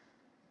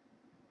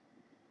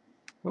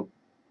 Oh,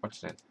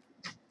 what's that?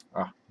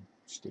 Ah,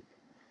 stick.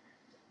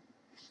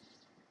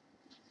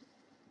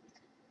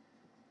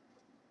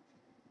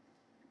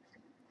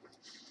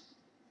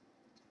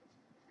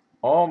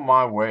 On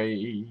my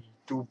way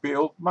to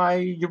build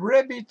my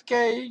rabbit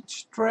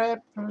cage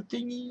trap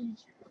thingy.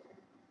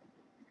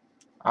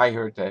 I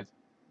heard that.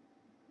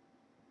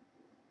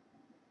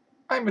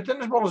 Hey, my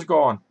tennis ball is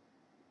gone.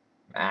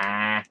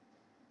 Ah,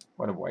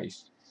 what a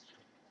waste.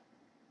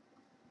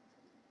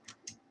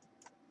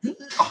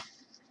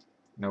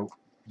 No.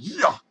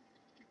 Yeah.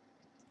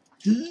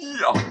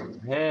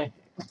 Yeah.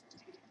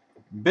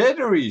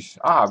 Batteries.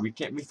 Ah, we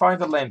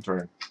find a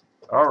lantern.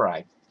 All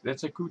right,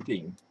 that's a good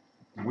thing.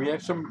 We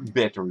have some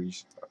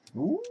batteries.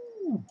 Ooh.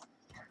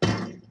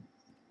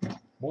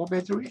 More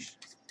batteries?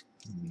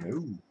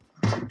 No.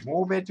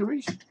 More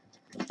batteries?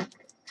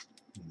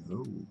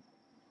 No.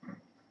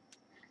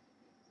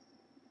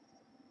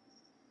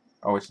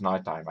 Oh, it's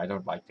nighttime. I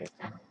don't like that.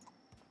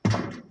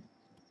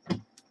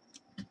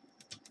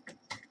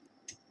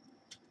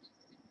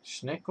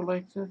 Snack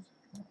collected?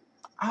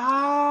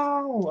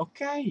 Oh,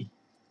 okay.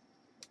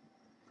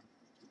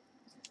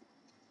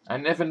 I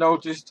never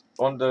noticed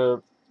on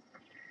the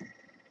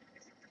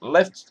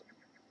left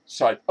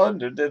side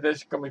under that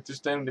there's coming to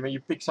stand when you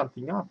pick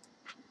something up.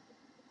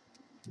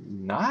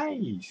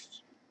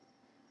 Nice.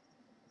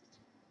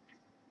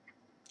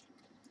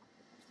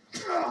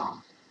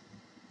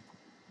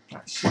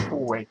 A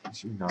simple wake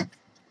is enough.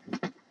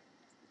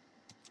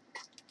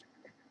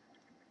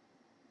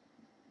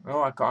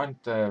 No, I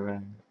can't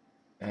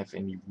have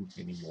any wood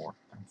anymore.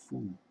 I'm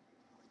full.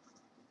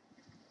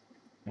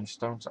 And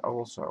stones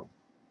also.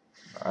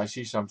 I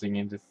see something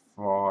in the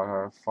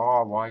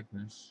far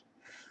whiteness.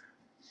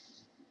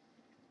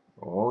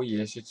 Oh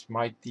yes, it's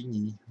my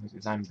thingy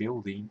that I'm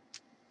building.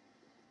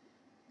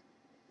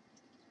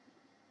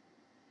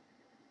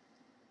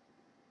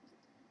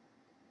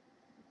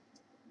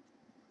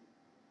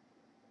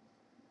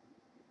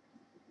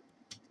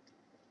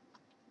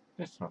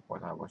 That's not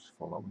what I was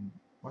following.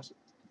 Was it?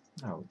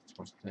 No, it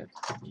was that.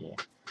 Yeah.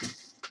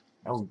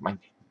 Oh, my.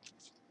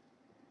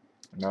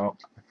 No,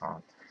 I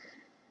can't.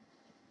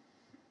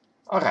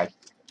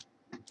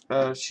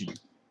 Alright. C.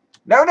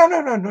 No, no,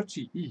 no, no, not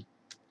C. E.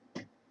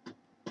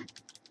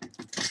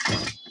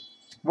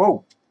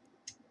 Whoa.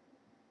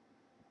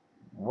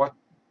 What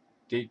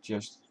did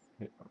just...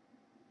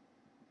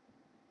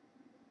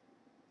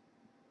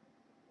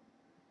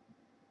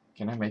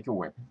 Can I make a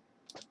weapon?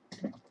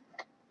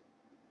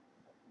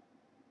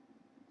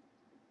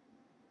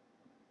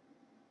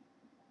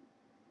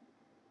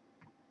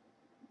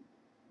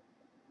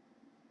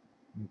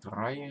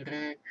 Drying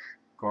rack,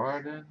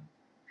 garden,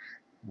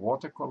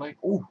 water collect.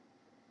 Oh!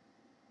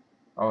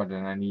 Oh,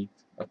 then I need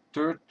a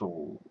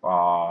turtle.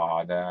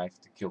 Ah, then I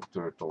have to kill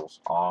turtles.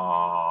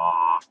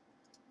 Ah!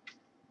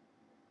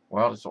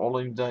 Well, it's all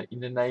in the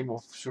name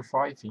of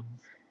surviving.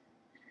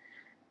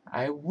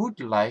 I would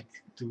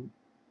like to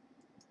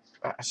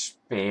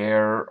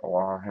spare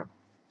or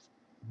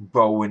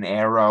bow and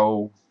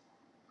arrow.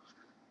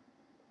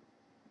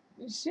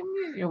 Send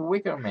me a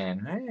wicker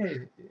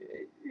man.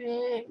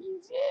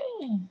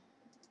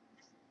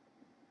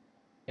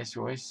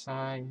 SOS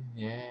sign,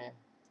 yeah.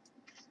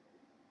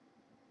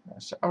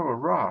 So, oh, a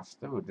raft.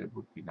 Oh, that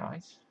would be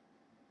nice.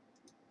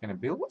 Can I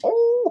build?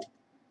 Oh!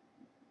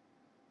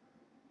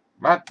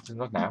 But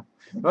not now.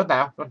 Not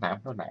now. Not now.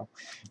 Not now.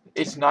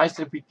 It's nice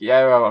that we.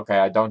 Yeah, well, okay.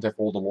 I don't have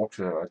all the logs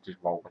at this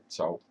moment,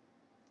 so.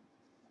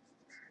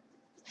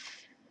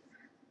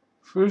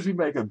 First, we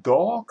make a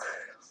dog.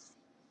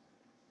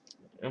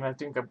 And I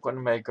think I'm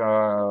gonna make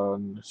a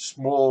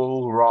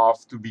small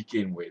raft to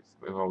begin with.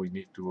 Well, we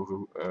need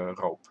to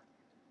rope.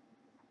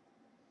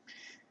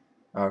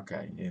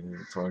 Okay,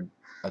 and for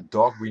a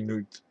dog we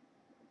need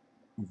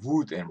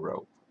wood and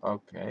rope.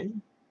 Okay.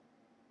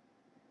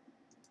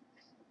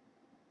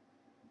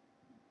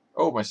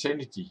 Oh, my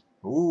sanity.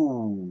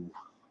 Ooh.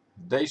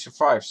 Day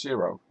survive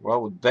 0.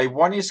 Well, day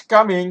 1 is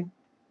coming.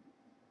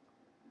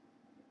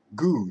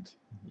 Good.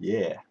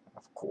 Yeah,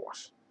 of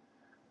course.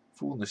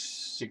 Fullness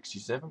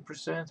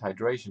 67%,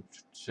 hydration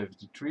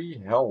 73,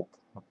 health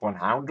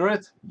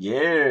 100.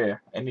 Yeah,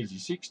 energy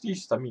 60,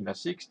 stamina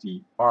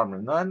 60,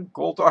 armor none,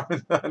 cold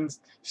armor none,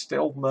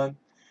 stealth none.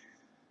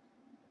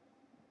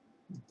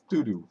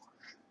 To do.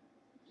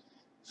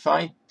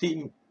 Find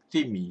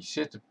Timmy,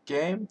 set up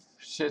camp,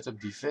 set up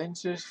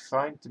defenses,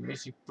 find the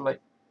missing plane.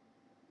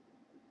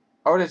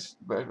 Oh, that's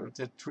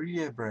the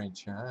tree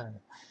branch.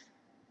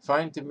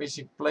 Find the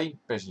missing plane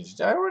passengers.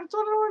 I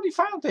already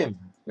found him.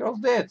 He was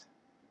dead.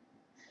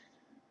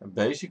 A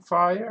basic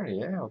fire,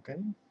 yeah, okay.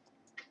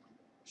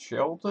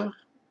 Shelter.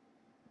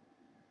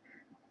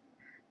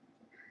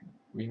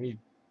 We need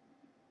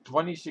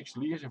 26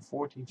 leaves and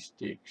 14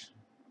 sticks.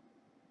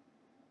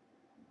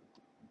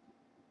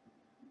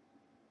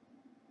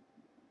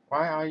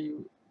 Why are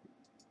you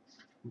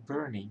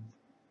burning?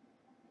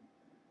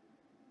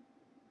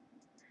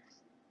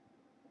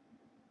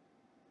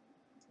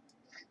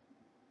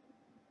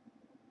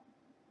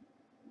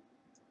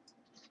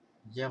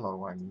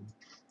 Yellow, I mean.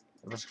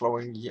 It was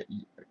glowing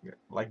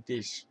like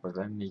this, but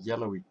then the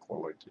yellowy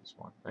colored this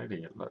one.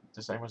 Maybe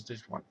the same as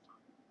this one.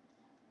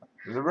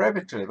 The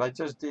rabbit trap I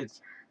just did.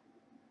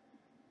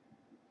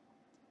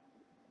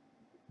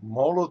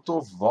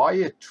 Molotov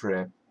wire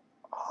trap.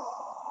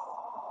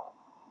 Oh,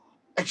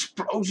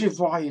 explosive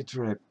wire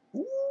trap.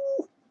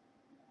 Ooh.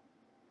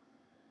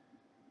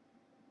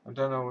 I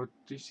don't know what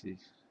this is.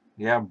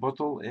 Yeah,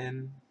 bottle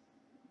in.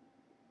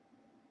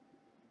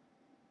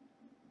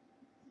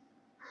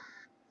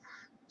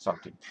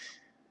 Something.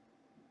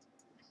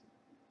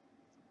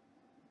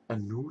 A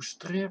noose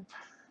trap.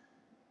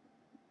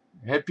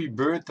 Happy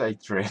birthday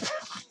trap.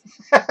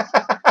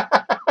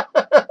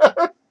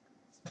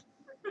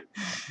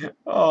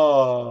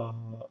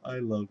 Oh, I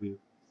love it.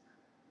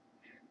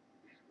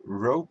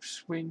 Rope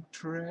swing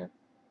trap.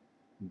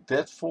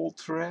 Deadfall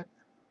trap.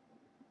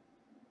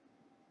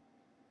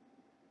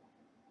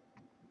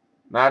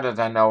 Now that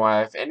I know I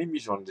have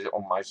enemies on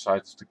my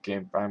side of the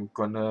camp, I'm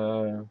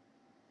gonna.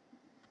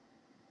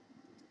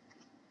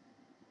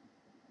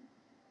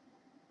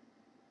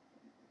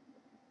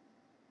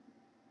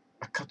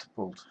 A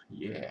catapult,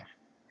 yeah.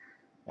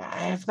 I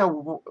have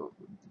no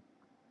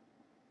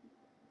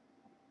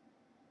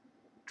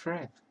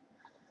thread.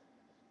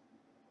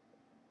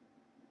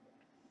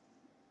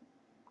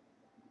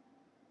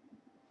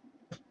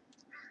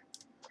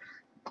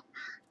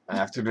 I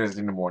have to do it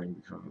in the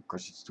morning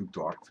because it's too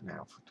dark for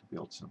now to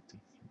build something.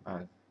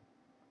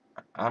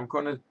 I'm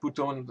gonna put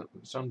on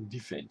some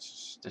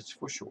defenses, that's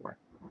for sure.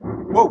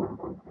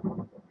 Whoa!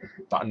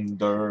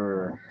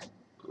 Thunder!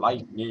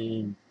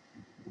 Lightning!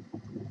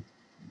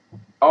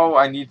 Oh,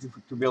 I need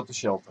to build a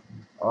shelter.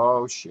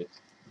 Oh shit.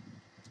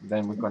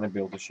 Then we're gonna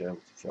build a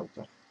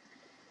shelter.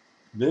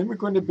 Then we're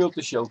gonna build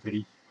a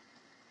shelter.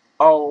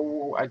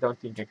 Oh, I don't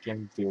think I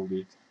can build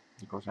it.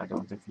 Because I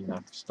don't have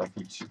enough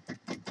stuffies.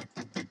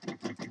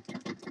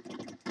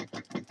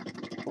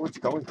 Oh, it's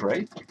going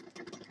great.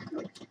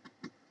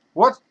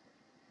 What?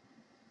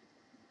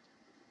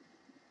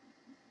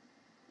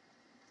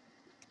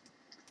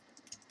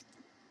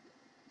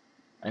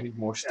 I need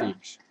more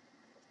sticks.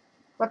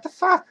 What the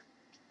fuck?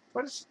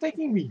 What is it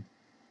taking me?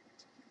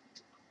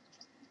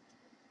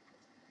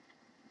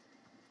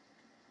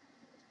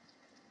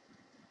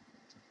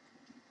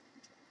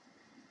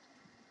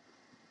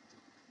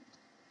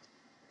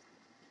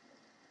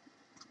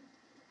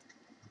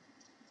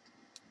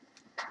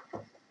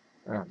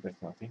 Oh,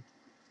 that's nothing.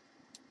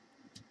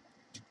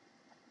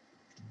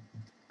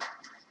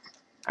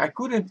 I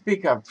couldn't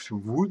pick up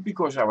wood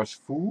because I was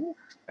full.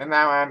 And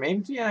now I'm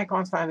empty and I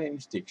can't find any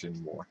sticks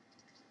anymore.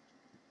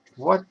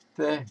 What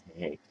the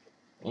heck?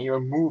 And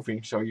you're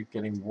moving so you're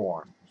getting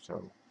warm.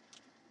 So,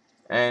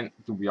 and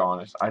to be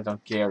honest, I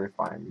don't care if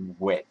I'm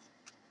wet.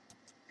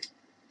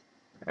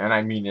 And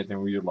I mean it in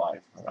real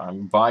life.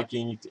 I'm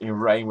biking in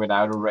rain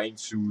without a rain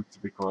suit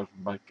because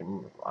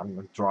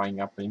I'm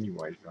drying up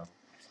anyway. So.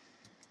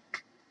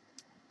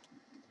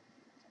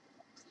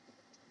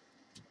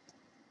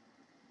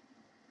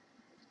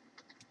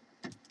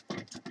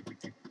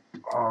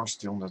 Oh,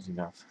 still not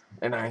enough.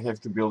 And I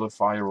have to build a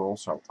fire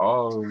also.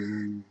 Oh,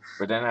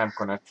 but then I'm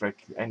gonna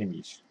attract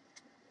enemies.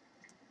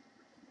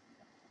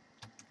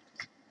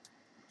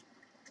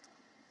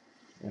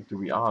 And to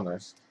be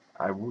honest,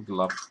 I would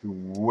love to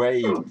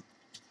wait.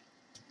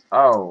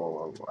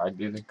 Oh, I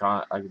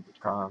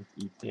can't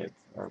eat it.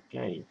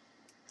 Okay.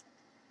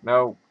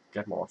 No,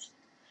 get lost.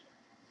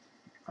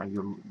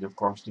 You're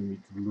costing me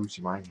to lose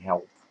my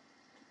health.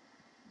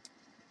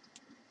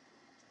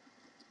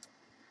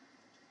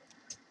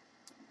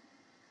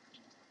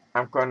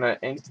 I'm gonna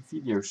end the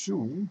video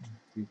soon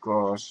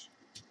because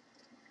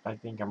I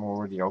think I'm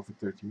already over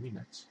 30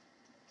 minutes.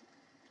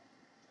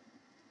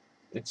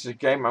 It's a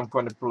game I'm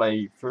gonna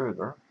play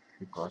further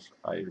because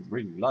I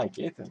really like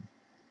it. And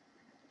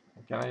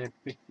can I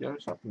pick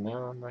those up?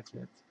 No, not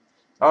yet.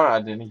 Oh,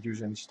 I didn't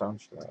use any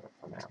stones for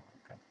now.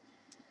 Okay.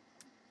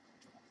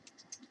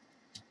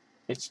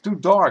 It's too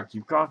dark.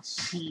 You can't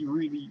see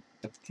really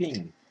a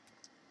thing.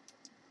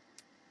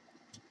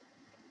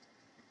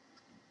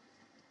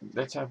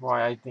 That's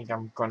why I think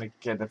I'm gonna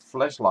get a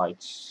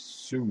flashlight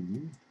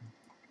soon.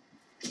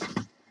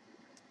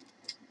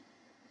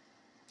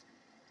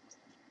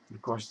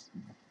 Because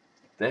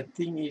that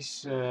thing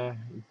is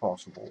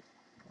impossible.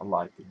 A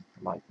lighter.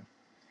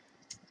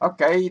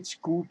 Okay, it's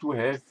cool to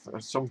have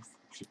some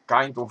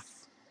kind of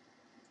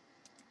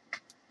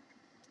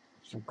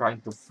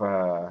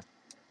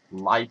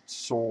light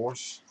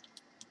source.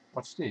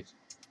 What's this?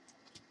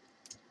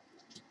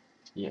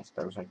 Yes,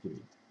 those I can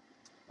eat.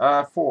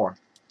 4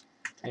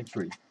 and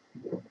 3.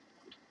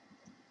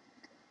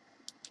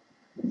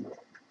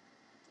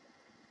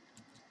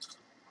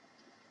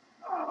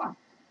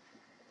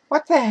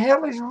 What the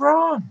hell is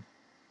wrong?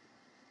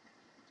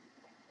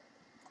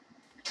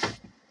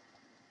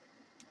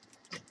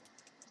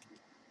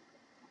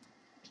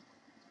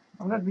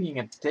 I'm not being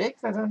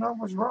attacked. I don't know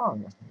what's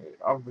wrong.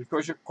 Oh,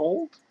 because you're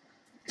cold?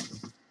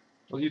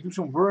 Well, you do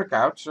some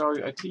workout, so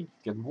I think you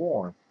get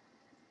warm.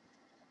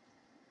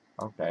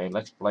 Okay,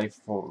 let's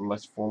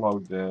follow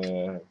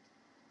the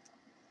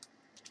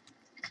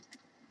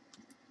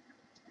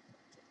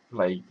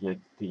plague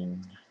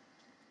thing.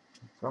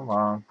 Come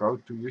on, go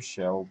to your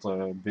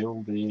shelter,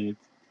 build it.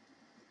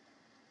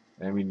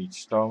 Then we need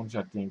stones,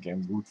 I think,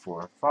 and wood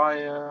for a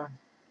fire.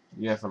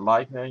 You have a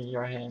lighter in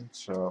your hand,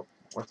 so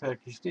what the heck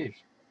is this?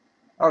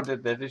 Oh,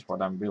 that is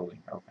what I'm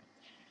building.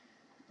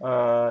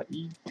 Okay.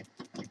 E.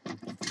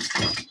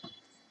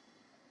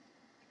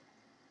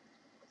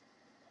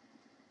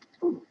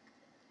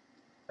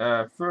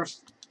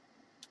 First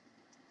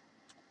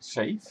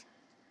save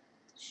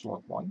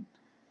slot 1.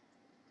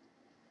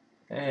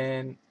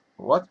 And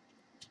what?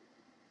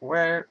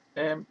 Where's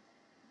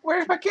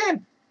my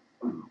camp?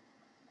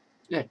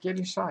 Yeah, get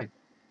inside.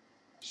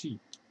 C.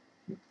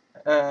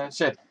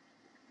 Z.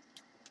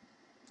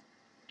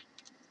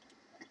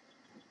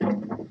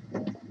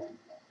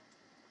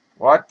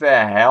 What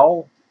the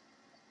hell?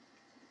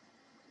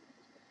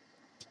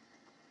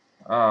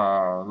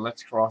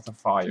 Let's craft a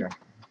fire.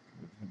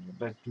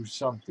 Let's do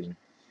something.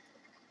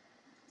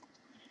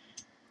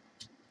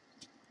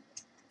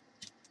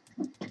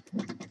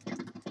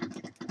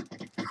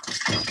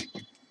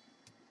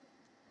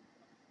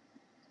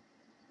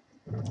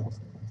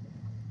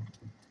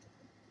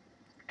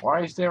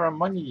 Why is there a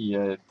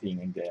money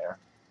thing in there?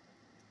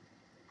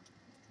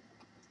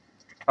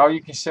 Oh,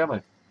 you can sell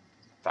it,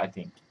 I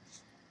think.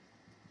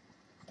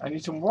 I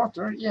need some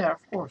water. Yeah,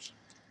 of course.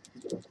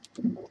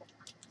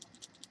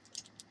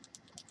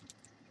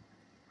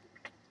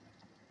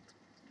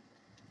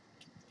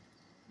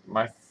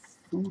 My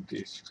food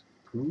is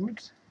good,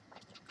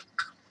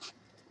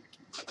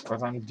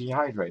 but I'm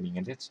dehydrating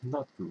and it's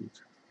not good.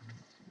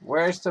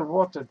 Where's the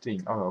water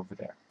thing? Oh, over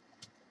there.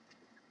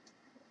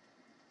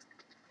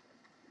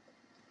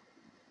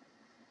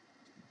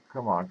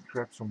 Come on,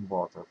 grab some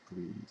water,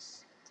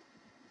 please.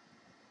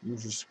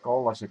 Use a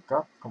skull as a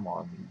cup. Come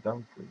on,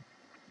 don't drink.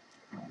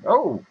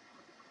 Oh!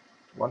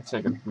 1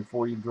 second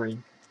before you drink.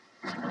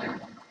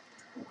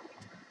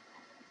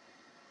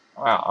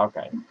 Ah,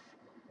 okay.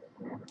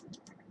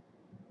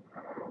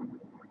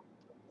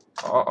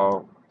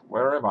 Uh-oh.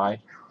 Where am I?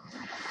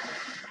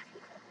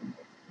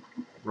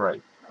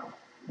 Great.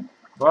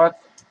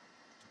 But,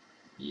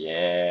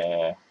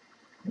 yeah.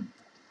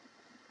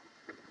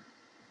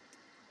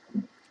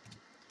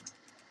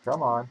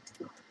 Come on.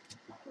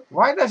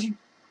 Why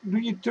do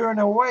you turn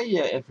away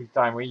every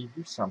time when you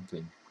do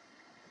something?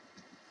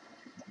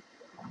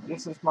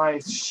 This is my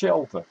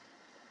shelter.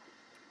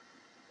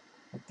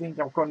 I think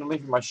I'm going to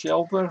live in my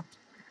shelter.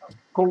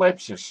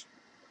 Collapses.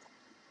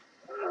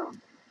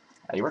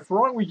 Hey, what's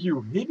wrong with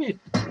you? Hit it.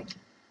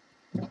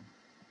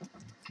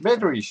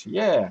 Batteries,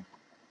 yeah.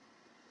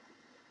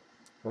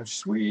 Those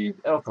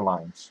sweet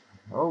alkalines.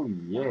 Oh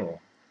yeah.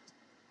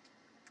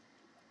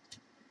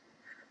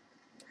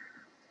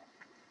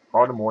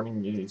 Oh, the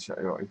morning is,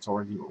 it's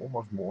already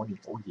almost morning.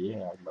 Oh yeah,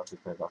 I love it,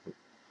 I love it.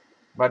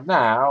 But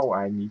now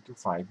I need to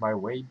find my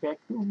way back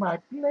to my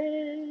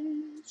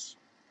place.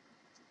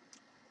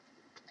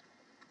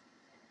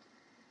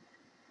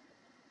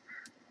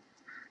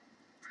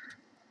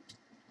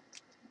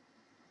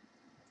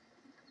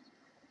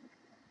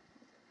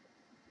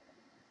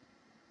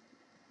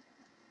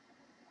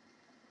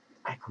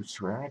 I could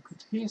swear I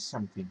could hear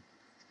something.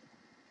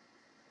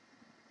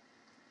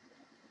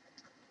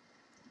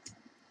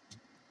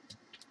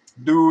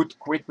 Dude,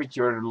 quit with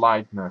your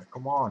lightner.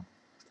 Come on.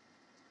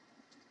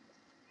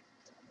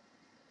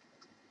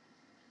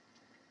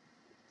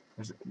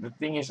 The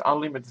thing is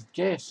unlimited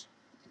gas.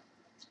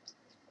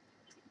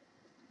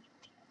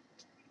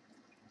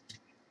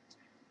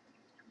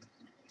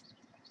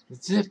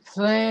 The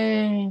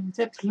plane,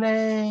 the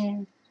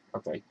plane.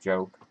 Okay,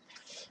 joke.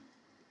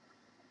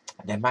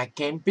 Then my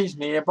camp is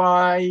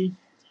nearby.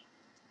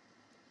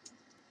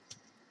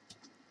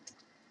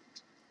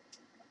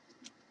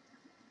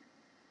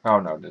 Oh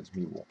no, that's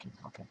me walking.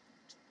 Okay.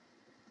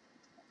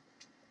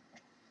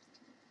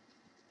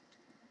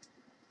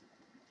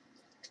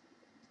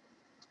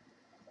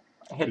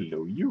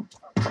 Hello, you.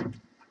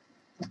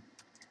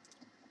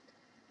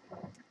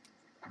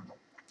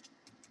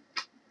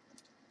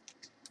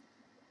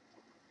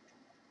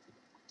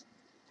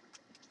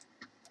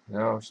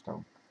 No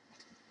stone.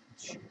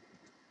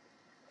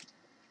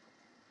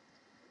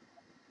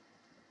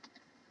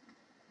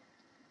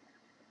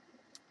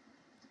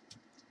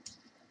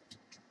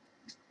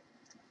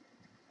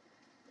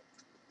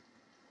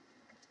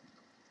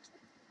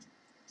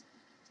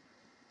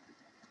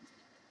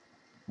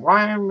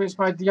 Why is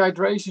my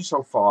dehydration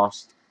so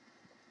fast?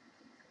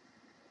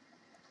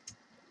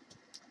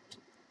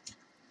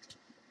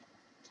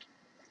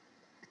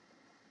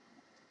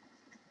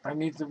 I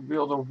need to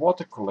build a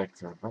water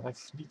collector, but I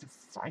need to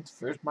find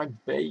first my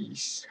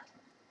base.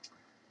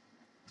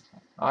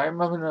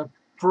 I'm having a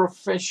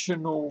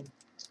professional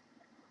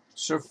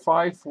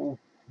survival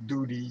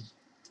duty.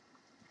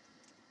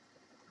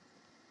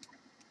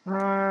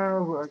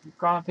 You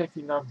can't have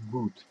enough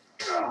wood.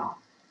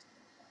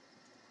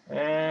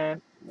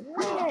 And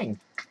wang!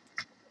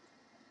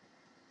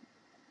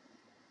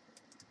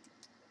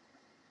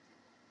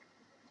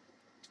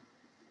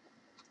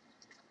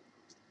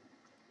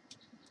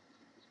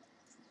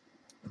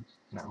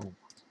 No.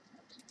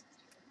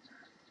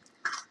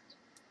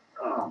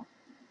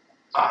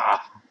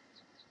 Ah!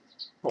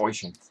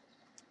 Poisoned.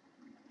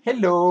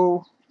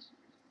 Hello!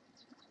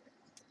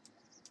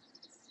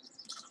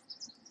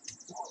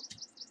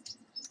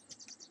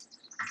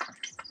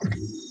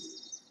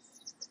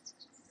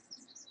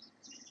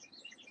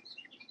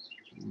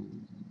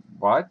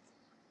 What?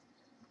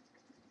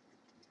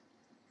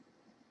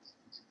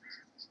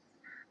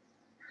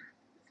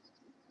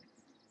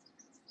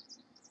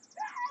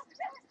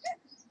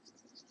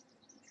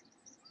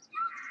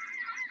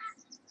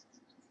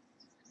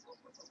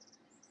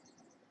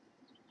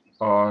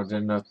 Oh, they're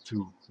not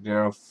two.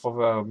 There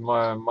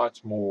are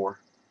much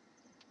more.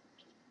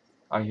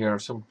 I hear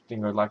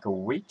something like a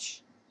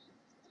witch.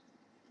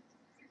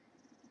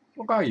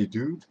 What are you,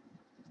 dude?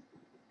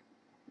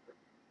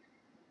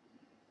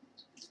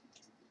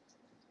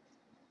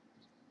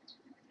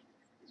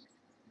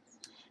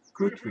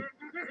 Good.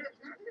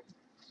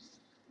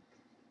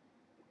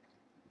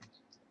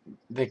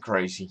 They're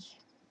crazy.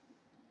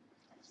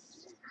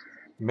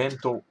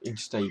 Mental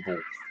unstable.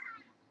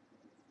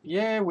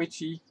 Yeah,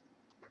 witchy.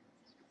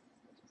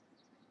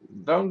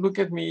 Don't look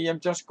at me. I'm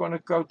just gonna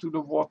go to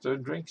the water,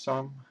 drink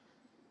some.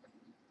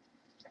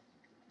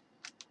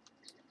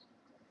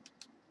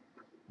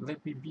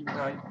 Let me be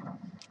my...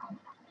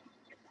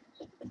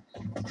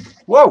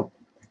 Whoa!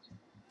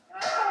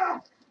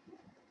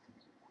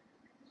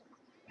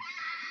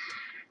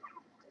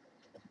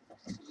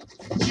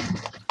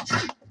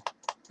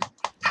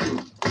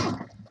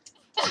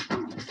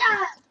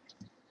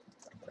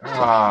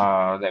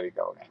 Ah, there we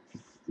go again.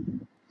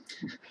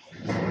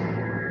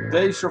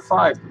 They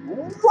survived.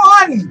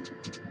 1!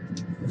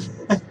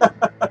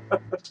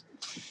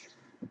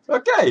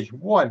 Okay,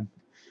 1.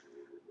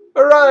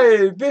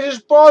 Alright, this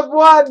is part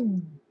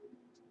 1.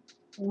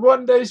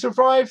 1 day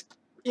survived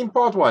in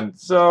part 1.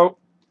 So,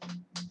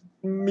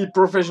 me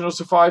professional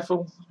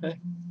survival.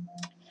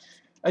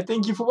 I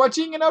thank you for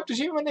watching and hope to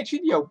see you in my next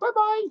video. Bye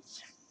bye!